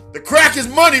 the crack is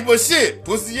money, but shit,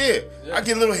 pussy, yeah. I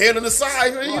get a little head on the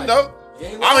side, you Right. know. You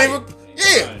ain't I lying. don't even,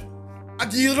 yeah. Right. I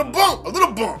give you a little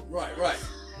bump. Right.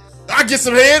 I get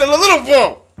some head and a little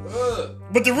bump.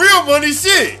 But the real money,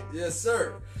 shit. Yes,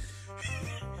 sir.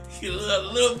 Get a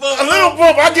little bump. A little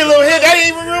bump, I get a little head. That ain't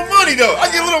even real money though.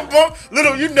 I get a little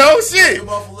bump, shit. Come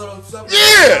off a little something.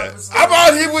 Yeah, I'm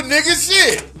out here with niggas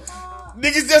shit.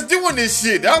 Niggas that's doing this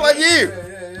shit. I'm like, yeah.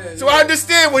 Yeah. So I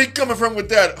understand where he coming from with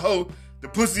that whole, the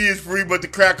pussy is free, but the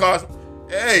crack costs.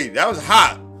 Hey, that was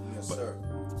hot. Yes, sir.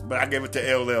 But I gave it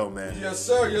to LL, man. Yes,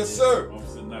 sir. Mama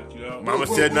said knock you out. Mama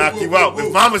said knock you out.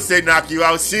 If mama said knock you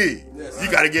out, shit, Yes, you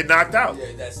sir. gotta get knocked out. Yeah,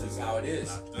 that's just how it is.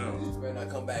 down. You better not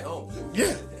come back home.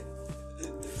 Yeah.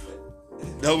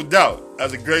 No doubt. That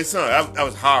was a great song. That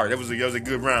was hard. That was a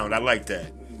good round. I like that.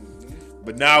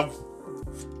 But now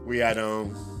we at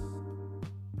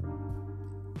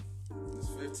It's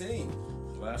 15.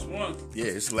 Last one. yeah,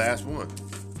 it's the last one.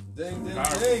 Ding, ding,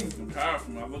 Powerful. ding.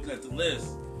 Powerful. I'm looking at the list.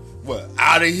 What?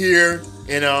 Out of here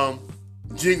and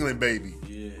Jingling Baby.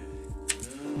 Yeah.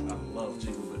 I love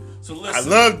Jingle Bell. So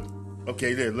listen. I love.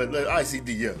 Okay, there. Let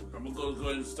ICD. Yeah. I'm gonna go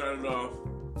ahead and start it off.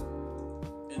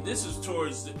 and this is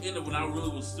towards the end of when I really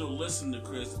was still listening to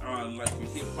Chris on like a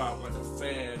hip hop, like a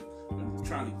fan, and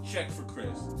trying to check for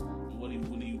Chris and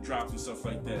when he dropped and stuff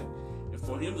like that. And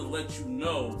for him to let you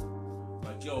know,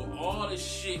 like, yo, all this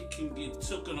shit can get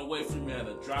taken away from you at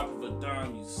a drop of a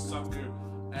dime, you sucker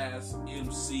ass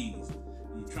MCs.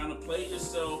 You're trying to play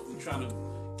yourself, you're trying to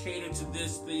cater to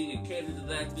this thing and cater to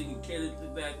that thing and cater to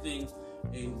that thing,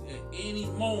 and at any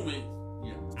moment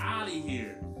you're out of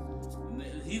here.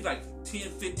 And he's like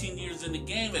 10, 15 years in the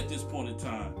game at this point in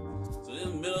time. So in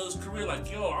the middle of his career,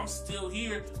 like, yo, I'm still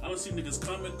here. I don't see niggas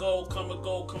come and go,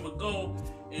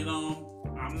 and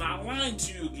I'm not lying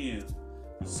to you again.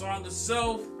 The song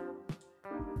itself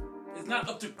is not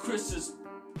up to Chris's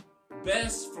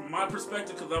best from my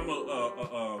perspective, because I'm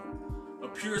a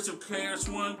purist of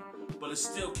KRS-One, but it's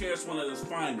still KRS-One at its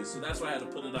finest. So that's why I had to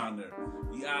put it on there.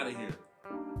 We out of here.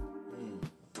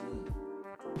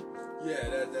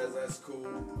 Yeah, that's cool.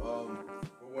 But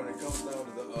when it comes down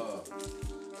to the,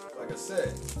 like I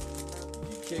said,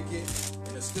 you kick it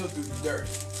and it still do you dirty.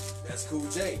 That's Cool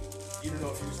J. You don't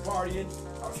know if he was partying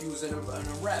or if he was in a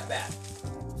rap battle.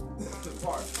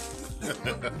 Party.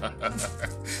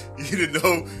 You didn't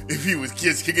know if he was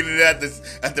kids kicking it at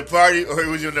the party or he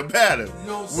was in the battle, you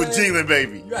know what I'm with saying? Jingling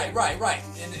Baby. Right.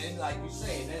 And like you're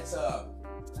saying, that's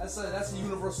a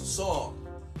universal song.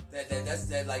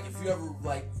 That like if you ever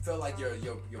like felt like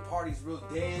your party's real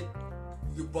dead,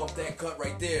 you can bump that cut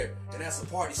right there, and that's a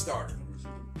party starter.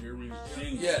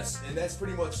 Yes, and that's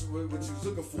pretty much what you was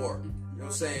looking for. You know what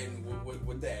I'm saying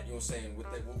with that. You know what I'm saying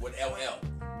with LL.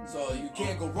 So you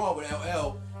can't go wrong with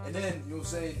LL. And then, you know what I'm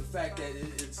saying, the fact that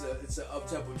it's an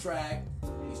up-tempo track,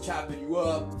 he's chopping you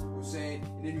up, you know what I'm saying,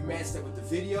 and then you match that with the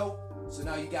video, so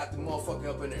now you got the motherfucker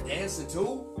up in there dancing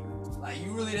too. Like,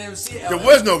 you really didn't see it. There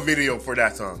was no video for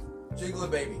that song. Jingling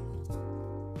Baby.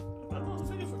 I know the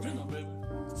video for Jingling Baby.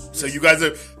 So you guys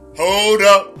are, hold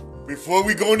up, before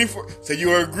we go any further, so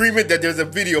you're in agreement that there's a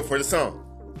video for the song?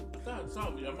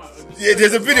 Yeah,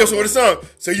 there's a video for the song.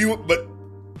 So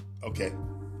okay,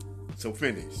 so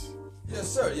finish. Yes,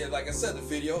 sir. Yeah, like I said, the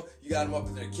video, you got him up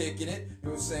in there kicking it. You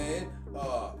know what I'm saying? You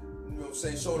know what I'm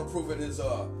saying? Showing and proving his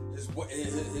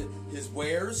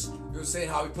wares. You know what I'm saying?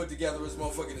 How he put together his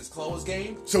motherfucking his clothes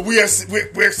game. So we're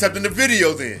accepting the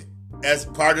video then as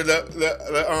part of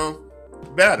the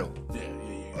battle. Yeah.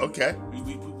 Okay.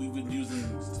 We've been using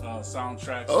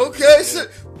soundtracks. Okay, so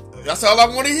that's all I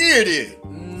want to hear then.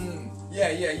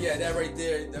 Yeah. That right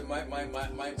there, that might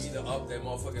be the up that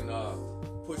motherfucking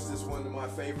push this one to my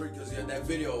favorite, because that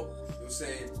video, you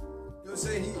were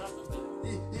saying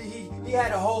he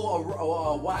had a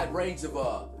whole wide range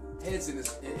of heads in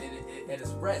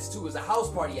his breasts too. It was a house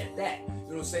party at that. You know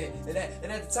what I'm saying? And at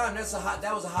the time,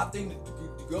 that was a hot thing to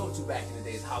go to back in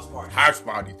the days. House party. House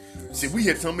party. See, we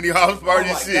hit so many house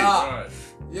parties. Oh my shit. God.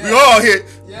 Yeah. We all hit.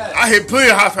 Yes. I hit plenty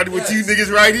of house parties with you niggas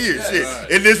right here. Yes. Shit,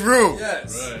 Right. in this room.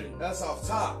 Yes. Right. That's off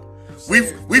top.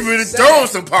 We've been throwing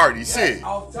some parties. Yes, Shit.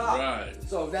 off top. Right.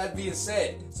 So that being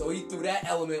said, so he threw that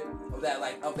element of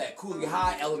that Cooley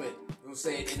High element, you know what I'm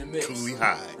saying, in the mix. Cooley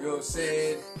High. You know what I'm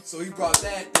saying? So he brought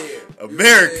that there. You know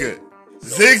America. what I'm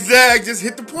saying? Zigzag just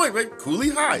hit the point, right? Cooley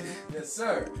High. Yes,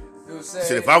 sir. You know what I'm saying?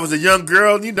 Shit, if I was a young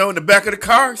girl, in the back of the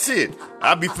car, shit,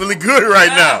 I'd be feeling good right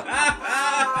now.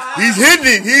 He's hitting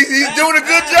it. He's doing a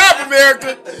good job,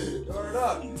 America. Word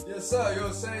up. Yes, sir. You know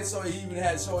what I'm saying? So he even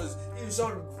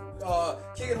showed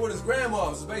kicking with his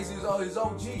grandma. So basically, his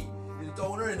OG. He's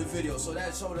throwing her in the video. So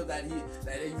that showed up that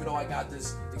even though I got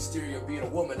this exterior of being a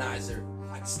womanizer,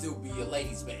 I can still be a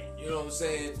ladies' man. You know what I'm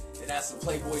saying? And that's some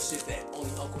Playboy shit that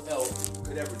only Uncle L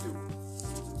could ever do.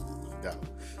 No,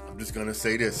 I'm just gonna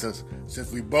say this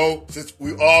since we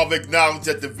all acknowledge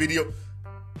that the video,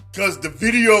 because the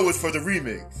video was for the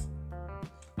remix.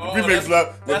 The remix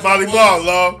love with Molly Ball,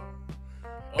 love.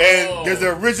 And there's the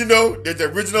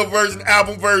original version,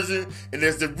 album version, and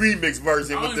there's the remix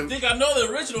version. I don't even think I know the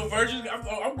original version.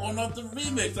 I'm going off the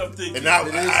remix. I'm thinking. And I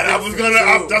was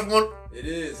gonna. That's one. It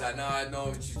is. I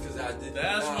know because I did.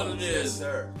 That's what it is. Yes,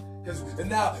 sir. And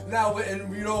now,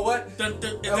 and you know what? I'm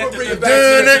gonna bring it back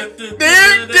to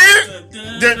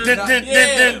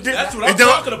that's what I'm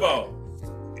talking about.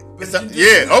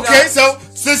 Okay. So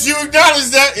since you acknowledge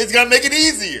that, it's gonna make it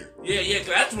easier. Yeah,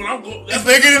 that's what I'm going. It's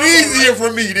making it easier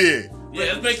for me then.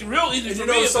 Yeah, it's making it real easy for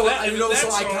me. You know what's so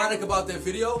iconic about that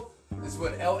video is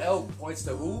when LL points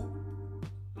to who?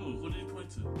 Who did he point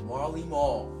to? Marley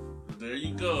Marl. There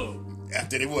you go.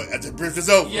 After the bridge is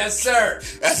over. Yes, sir.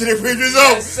 After the bridge is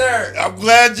over. Yes, sir. I'm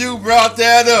glad you brought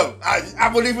that up. I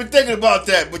wasn't even thinking about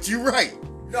that, but you're right.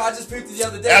 No, I just picked it the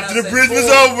other day. After the bridge was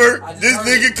over, this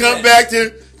nigga come back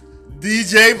to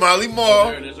DJ Molly Oh, Mall.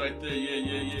 there it is right there.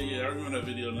 Yeah. I remember that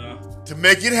video now. To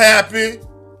make it happen,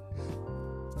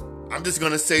 I'm just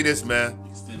gonna say this, man.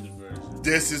 Extended version.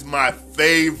 This is my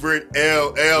favorite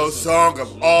LL song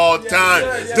of all time.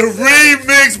 yes, The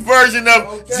remix version of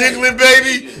Okay. Jingling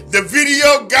Baby. The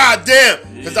video, goddamn.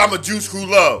 Because I'm a Juice Crew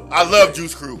love. I love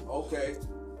Juice Crew. Okay,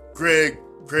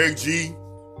 Greg G,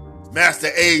 Master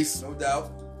Ace. no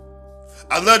doubt.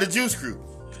 I love the Juice Crew.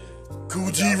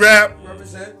 Cool G Rap.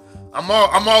 Represent. I'm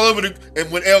all over the. And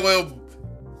when LL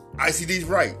ICD's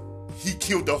right, he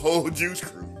killed the whole Juice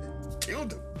Crew.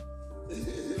 Killed him.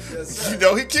 Yes, sir. You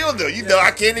know, he killed them. You know,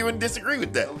 I can't even disagree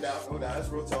with that. No doubt. That's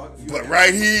real talk. If you But ain't-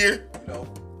 right here, you know,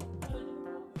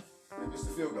 it's the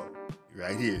field goal.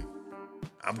 right here,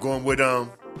 I'm going with the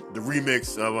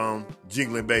remix of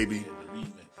Jingling Baby.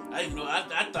 I didn't know. I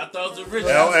thought that was the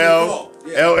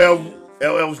original.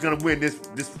 LL was gonna win this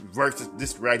verse,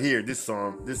 this right here, this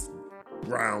song, this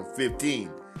round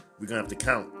 15. We're gonna have to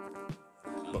count.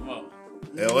 Come on.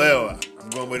 LL, I'm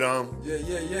going with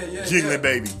Yeah. Jingling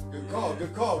Baby. Good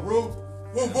call, Rue.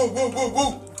 Woo.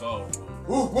 Call.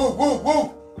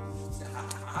 Woo.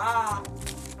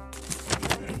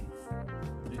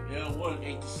 L1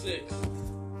 86.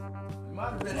 Might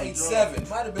have been 8-7.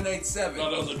 Might have been 8-7.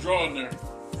 Thought there was a draw in there.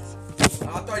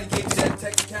 I thought he gave you that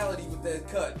technicality with that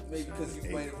cut. Maybe because you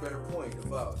made a better point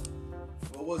about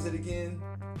what was it again?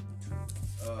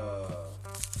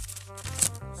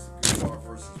 Good bar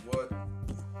versus what?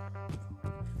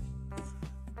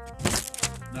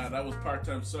 Nah, that was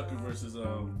Part-Time Sucker versus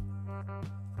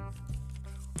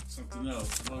something else.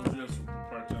 What was this?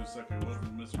 Part-Time Sucker. It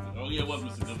wasn't Mr. Good. Oh yeah, it was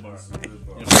Mr. Goodbar. Good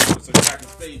bar. Yeah, but so back in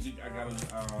stage, I got a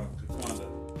Kakwanda.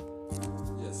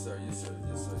 Yes, sir.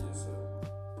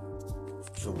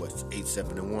 So what's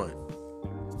 8-7-1?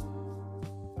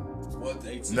 What?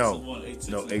 8-6-1. No, 8-6-1.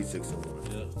 no,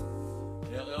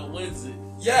 8-6-1. Yeah. LL wins it.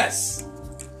 Yes.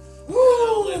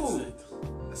 LL wins Woo! it.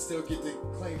 I still get to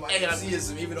claim my Hey,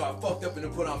 MCism, even though I fucked up and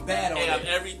then put on bad on Hey, it.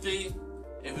 everything.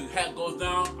 If the hat goes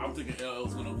down, I'm thinking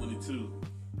LL's gonna win it too.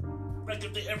 Like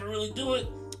if they ever really do it,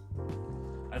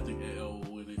 I think LL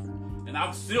will win it. And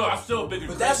I'm still a bigger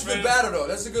But Chris that's a fan. good battle, though.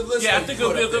 That's a good list. Yeah, I that think you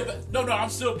it'll be a put up good. there. No, I'm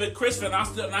still a big Chris fan. I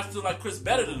still like Chris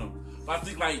better than him. But I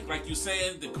think like you're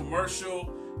saying, the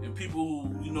commercial and people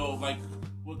who like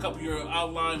what a couple of your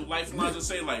outline lifelines are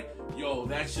saying like, yo,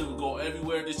 that shit will go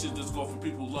everywhere. This should just go for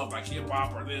people who love like hip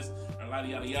hop or this or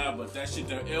yada yada. But that shit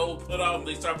that L put out and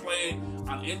they start playing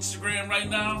on Instagram right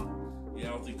now. Yeah, I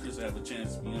don't think Chris will have a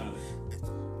chance, to be honest.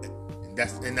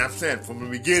 And I'm saying from the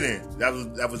beginning,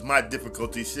 that was my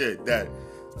difficulty shit. That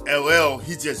LL,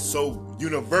 he's just so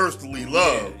universally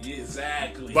loved Yeah,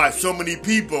 exactly. by so many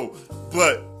people,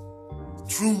 but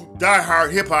true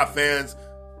diehard hip hop fans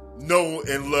know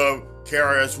and love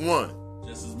KRS-One.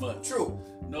 Just as much. True.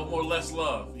 No more, less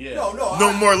love. Yeah. No.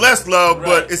 No more, less love, Right.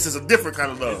 but it's just a different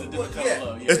kind of It's a love. different Well, kind yeah. of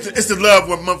love. Yeah. It's the love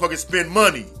where motherfuckers spend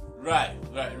money. Right.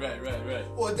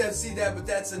 Well, but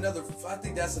that's another. I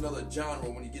think that's another genre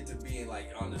when you get to being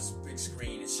like on this big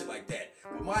screen and shit like that.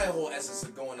 But my whole essence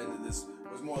of going into this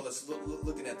was more or less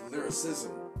looking at the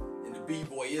lyricism and the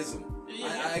b-boyism.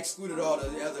 Yeah. I excluded all the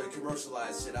other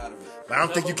commercialized shit out of it. But I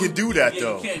don't think you can do that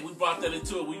though. You can't. We brought that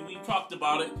into it. We talked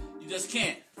about it. You just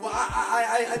can't. Well,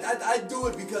 I do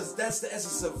it because that's the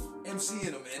essence of MCing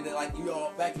them. And then, like,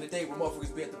 back in the day when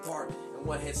motherfuckers be at the park and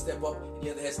one head step up and the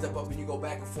other head step up and you go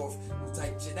back and forth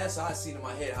type shit. That's how I seen in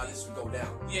my head how this would go down.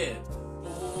 Yeah.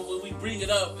 When we bring it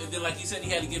up, and then like you said,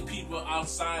 he had to get people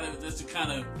outside of this to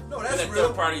kind of that's that real.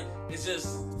 third party. It's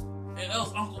just and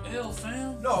L's Uncle L,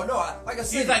 fam. No, like I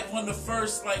said, He's like one of the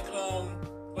first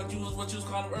what you was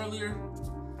calling him earlier.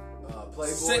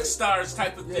 Playboy. Sex stars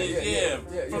type of thing. Yeah.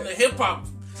 From the hip hop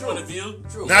point of view.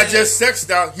 True. Not just sex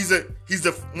style. He's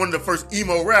the one of the first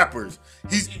emo rappers.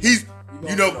 He's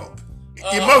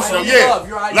emotional. Yeah,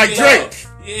 You're right. like Drake.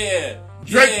 Yeah.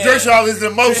 Drake all his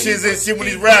emotions and shit when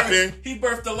he's rapping. He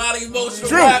birthed a lot of emotional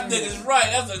True. rap niggas. Right.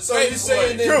 That's a So great you're saying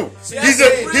point. that- True. See, He's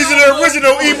that's an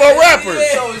original emo rapper.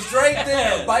 Yeah. So is Drake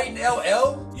there biting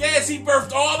LL? Yes, he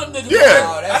birthed all them niggas. Yeah.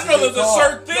 Wow, I that's didn't know good there's a call.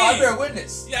 certain thing. No, I bear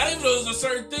witness. Yeah, I didn't know there was a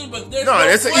certain thing, but there's No,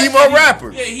 that's an question. emo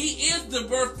rapper. Yeah, he is the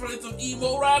birthplace of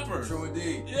emo rappers. True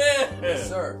indeed. Yeah. Yes,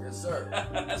 sir.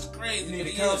 That's crazy. You need a He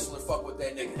is. counselor fuck with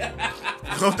that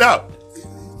nigga. No doubt.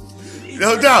 He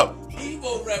No birthed doubt.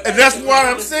 Emo rap. And that's why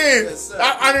I'm saying Yes, sir.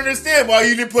 I understand why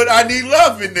you didn't put I Need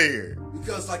Love in there.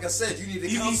 Because, like I said, you need a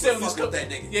He counselor said to he was fuck with coming.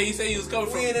 that nigga. Yeah, he said he was coming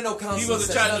We from. ain't in no He counselor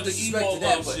wasn't session, trying no to do disrespect emo to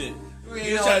that, love but shit. we He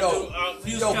ain't was trying to no- do.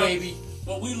 He was Yo, trying- baby.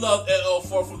 But we love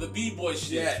LL4 for the b-boy shit.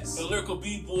 Yes. The lyrical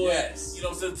b-boy. Yes. You know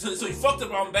what I'm saying? So he fucked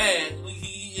up on bad.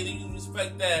 He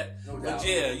respect that. No but doubt.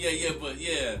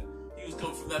 he was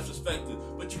coming from that perspective.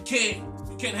 But you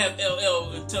can't have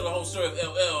LL and tell the whole story of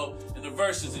LL in the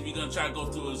verses if you're gonna try to go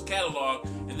through his catalog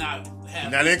and not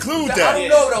have. Not include I that. don't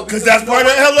know though, Because that's you know part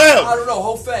of what? LL. I don't know.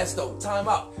 Hold fast though. Time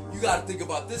out. You got to think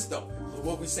about this though.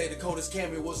 What we say, Dakota's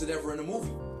cameo wasn't ever in the movie.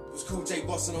 It was Cool J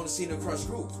busting on the scene of Crush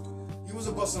Groove. He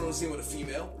wasn't busting on the scene with a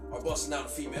female or busting out a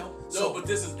female. No, but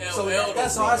this is LL. So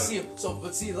that's though, how I brother. see him. So,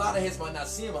 but see, a lot of heads might not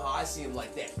see him how I see him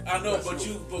like that. I know, Crush but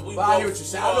Groove. we. But I hear what you're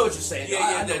saying. I know what you're saying. Yeah, I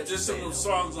yeah. know what There's you're some of saying, them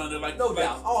songs on there, like No like,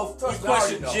 doubt. Oh, trust we me, I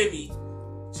already question know. Jimmy.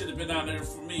 Should have been on there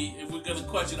for me. If we're gonna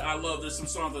question I Love, there's some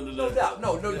songs under there. No doubt.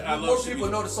 No, I more Love people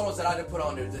Jimmy. know the songs that I didn't put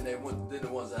on there than the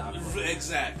ones that I put.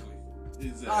 Exactly.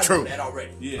 I True. know that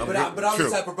already. Yeah. But I'm True.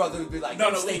 the type of brother who'd be like, No,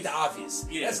 don't no, state the obvious.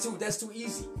 Yeah. That's too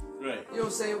easy. Right. You know what I'm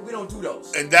saying? We don't do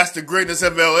those. And that's the greatness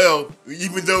of LL.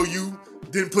 Even though you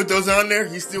didn't put those on there,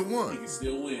 he still He won. can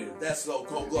still win. That's so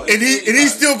cold-blooded. And he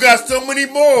still got so many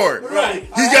more. Right.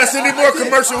 He's got so many more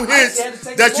commercial hits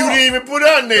that you didn't even put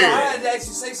on No, I there. had to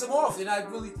actually say some off, and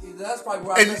that's probably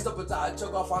where I And- messed up. But I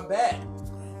took off on bad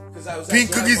because I was Pink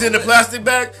actually cookies on in the my plastic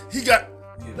bag. He got,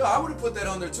 No, I would have put that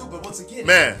on there too. But once again,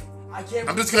 man. I can't.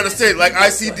 I'm just gonna say, like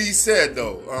ICD said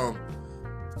though,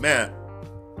 man,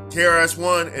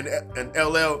 KRS-One and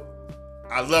LL,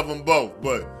 I love them both,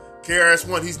 but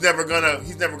KRS-One, he's never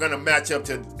gonna match up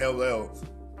to LL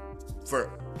for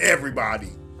everybody.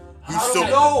 He's I so don't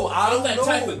know. I I'm don't that know.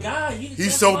 type of guy.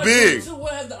 He's so big.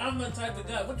 What happened to I'm that type of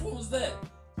guy? Which one was that?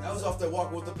 That was off that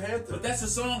Walk with the Panther. But that's a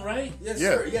song, right? Yes, Yeah.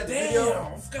 sir. Yeah, the Damn,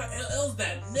 video. I forgot LL's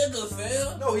that nigga,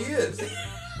 fam. No, he is.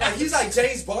 Like he's like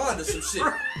James Bond or some shit.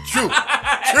 true, You know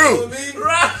true. what I mean?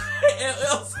 Right.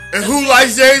 LL's And who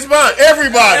likes James Bond?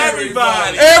 Everybody.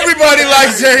 everybody. Everybody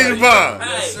likes James Bond.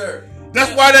 Yes, sir.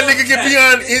 That's why that nigga can be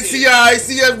on NCI,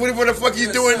 CS, whatever the fuck he's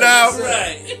Yes, doing sir. now. Yes,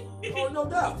 sir. Right. Oh, no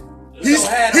doubt.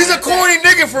 He's a corny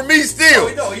nigga for me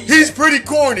still. No, he- He's pretty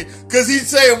corny because he'd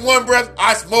say in one breath,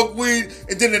 I smoke weed,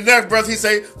 and then the next breath he'd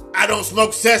say, I don't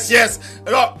smoke cess, yes.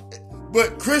 And all.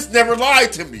 But Chris never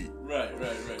lied to me. Right.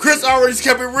 Chris always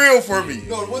kept it real for me.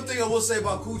 No, the one thing I will say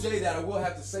about Cool J that I will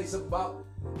have to say something about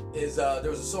is there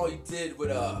was a song he did with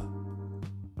it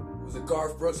was a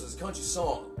Garth Brooks, it was a country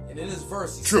song, and in his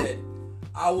verse he True. said,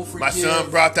 "I will forgive." My son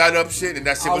brought that up shit, and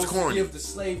that shit I was will corny. forgive the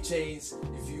slave chains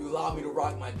if you allow me to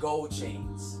rock my gold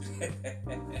chains. Hell.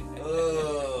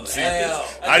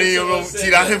 I didn't even know.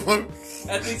 See, I didn't want.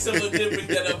 I think someone did bring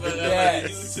that up on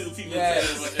Yes. YouTube. People Yes.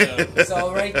 said it, but,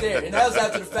 So right there, and that was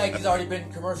after the fact he's already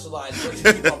been commercialized, but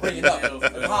you keep on bringing it up.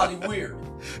 It's highly weird.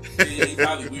 yeah, he's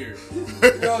probably weird. You know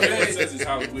what Everyone I mean? says he's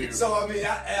probably weird. So I mean,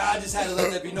 I just had to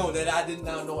let that be known that I did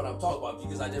not know what I'm talking about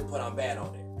because I didn't put on bad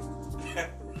on there.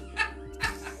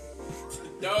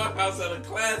 Dog House had a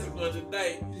classic one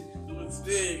tonight with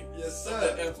Sting. Yes,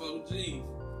 sir. FOG.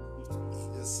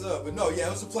 Yes, sir. But no, yeah,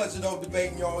 it was a pleasure though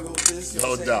debating y'all over this.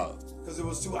 No doubt. Because it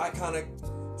was two iconic,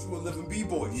 true and living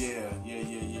b-boys. Yeah.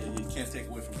 You can't take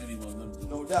away from any one of them.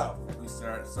 No doubt. We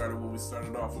started when we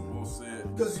started off. We both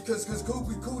said Because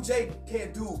Cool J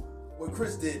can't do what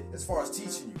Chris did as far as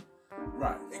teaching you.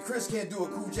 right. And Chris can't do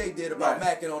what Cool J did about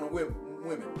Right. macking on the women.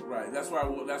 Right. That's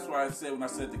why I said when I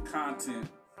said the content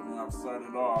when I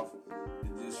started off,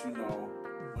 it just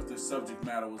what the subject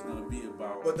matter was going to be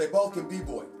about. But they both can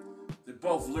b-boy. They're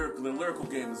both lyrical. The lyrical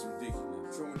game is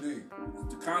ridiculous. True indeed.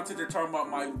 The content they're talking about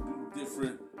might be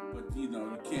different, but you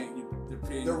can't. They're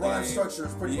paying The rhyme structure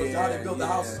is pretty much how they build the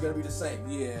house is going to be the same.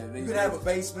 Yeah, You can have a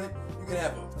basement. You can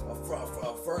have a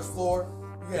first floor.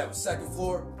 You can have a second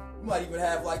floor. You might even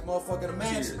have like motherfucking a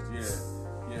mansion.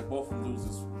 Yeah. Both of them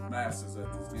loses masters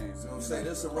at this game. You know what I'm saying?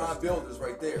 There's some rhyme builders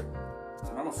right there.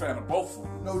 And I'm a fan of both of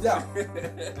them. No doubt.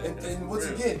 and once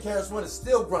again, KRS-One is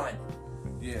still grinding.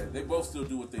 Yeah, they both still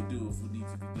do what they do if it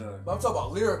needs to be done. But I'm talking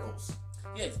about lyricals.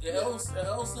 Yeah, L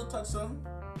still touch something.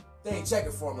 They ain't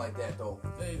checking for him like that though.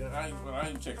 I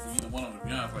ain't check for either one of them, to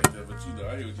be honest, like that. But I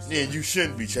hear what you're saying. Yeah, you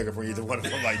shouldn't be checking for either one of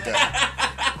them like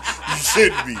that. You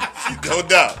shouldn't be. No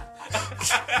doubt.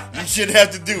 You shouldn't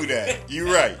have to do that.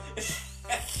 You're right.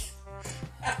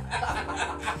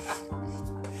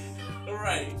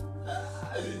 Right.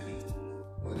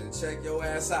 Well, then check your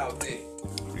ass out then.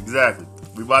 Exactly.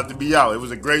 We about to be out. It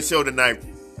was a great show tonight.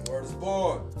 Word is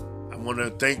born. I want to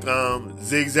thank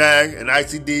Zigzag and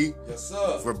ICD Yes,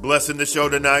 sir. for blessing the show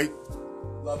tonight.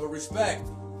 Love and respect.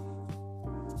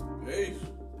 Hey.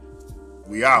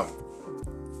 We out.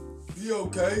 Be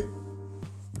okay.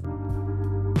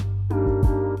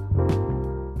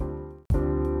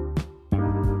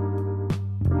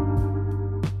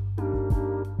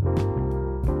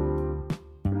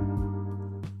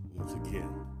 Once again,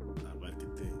 I'd like to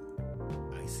thank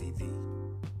ICD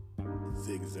and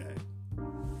Zigzag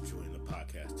for joining the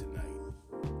podcast tonight.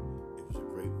 It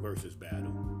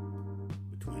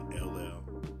between LL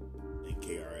and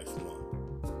KRS-One.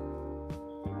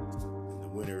 And the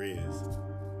winner is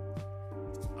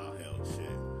All Hell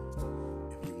Shit.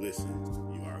 If you listen,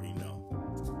 you already know.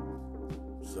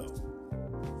 So,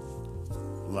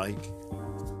 like,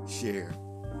 share,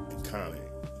 and comment.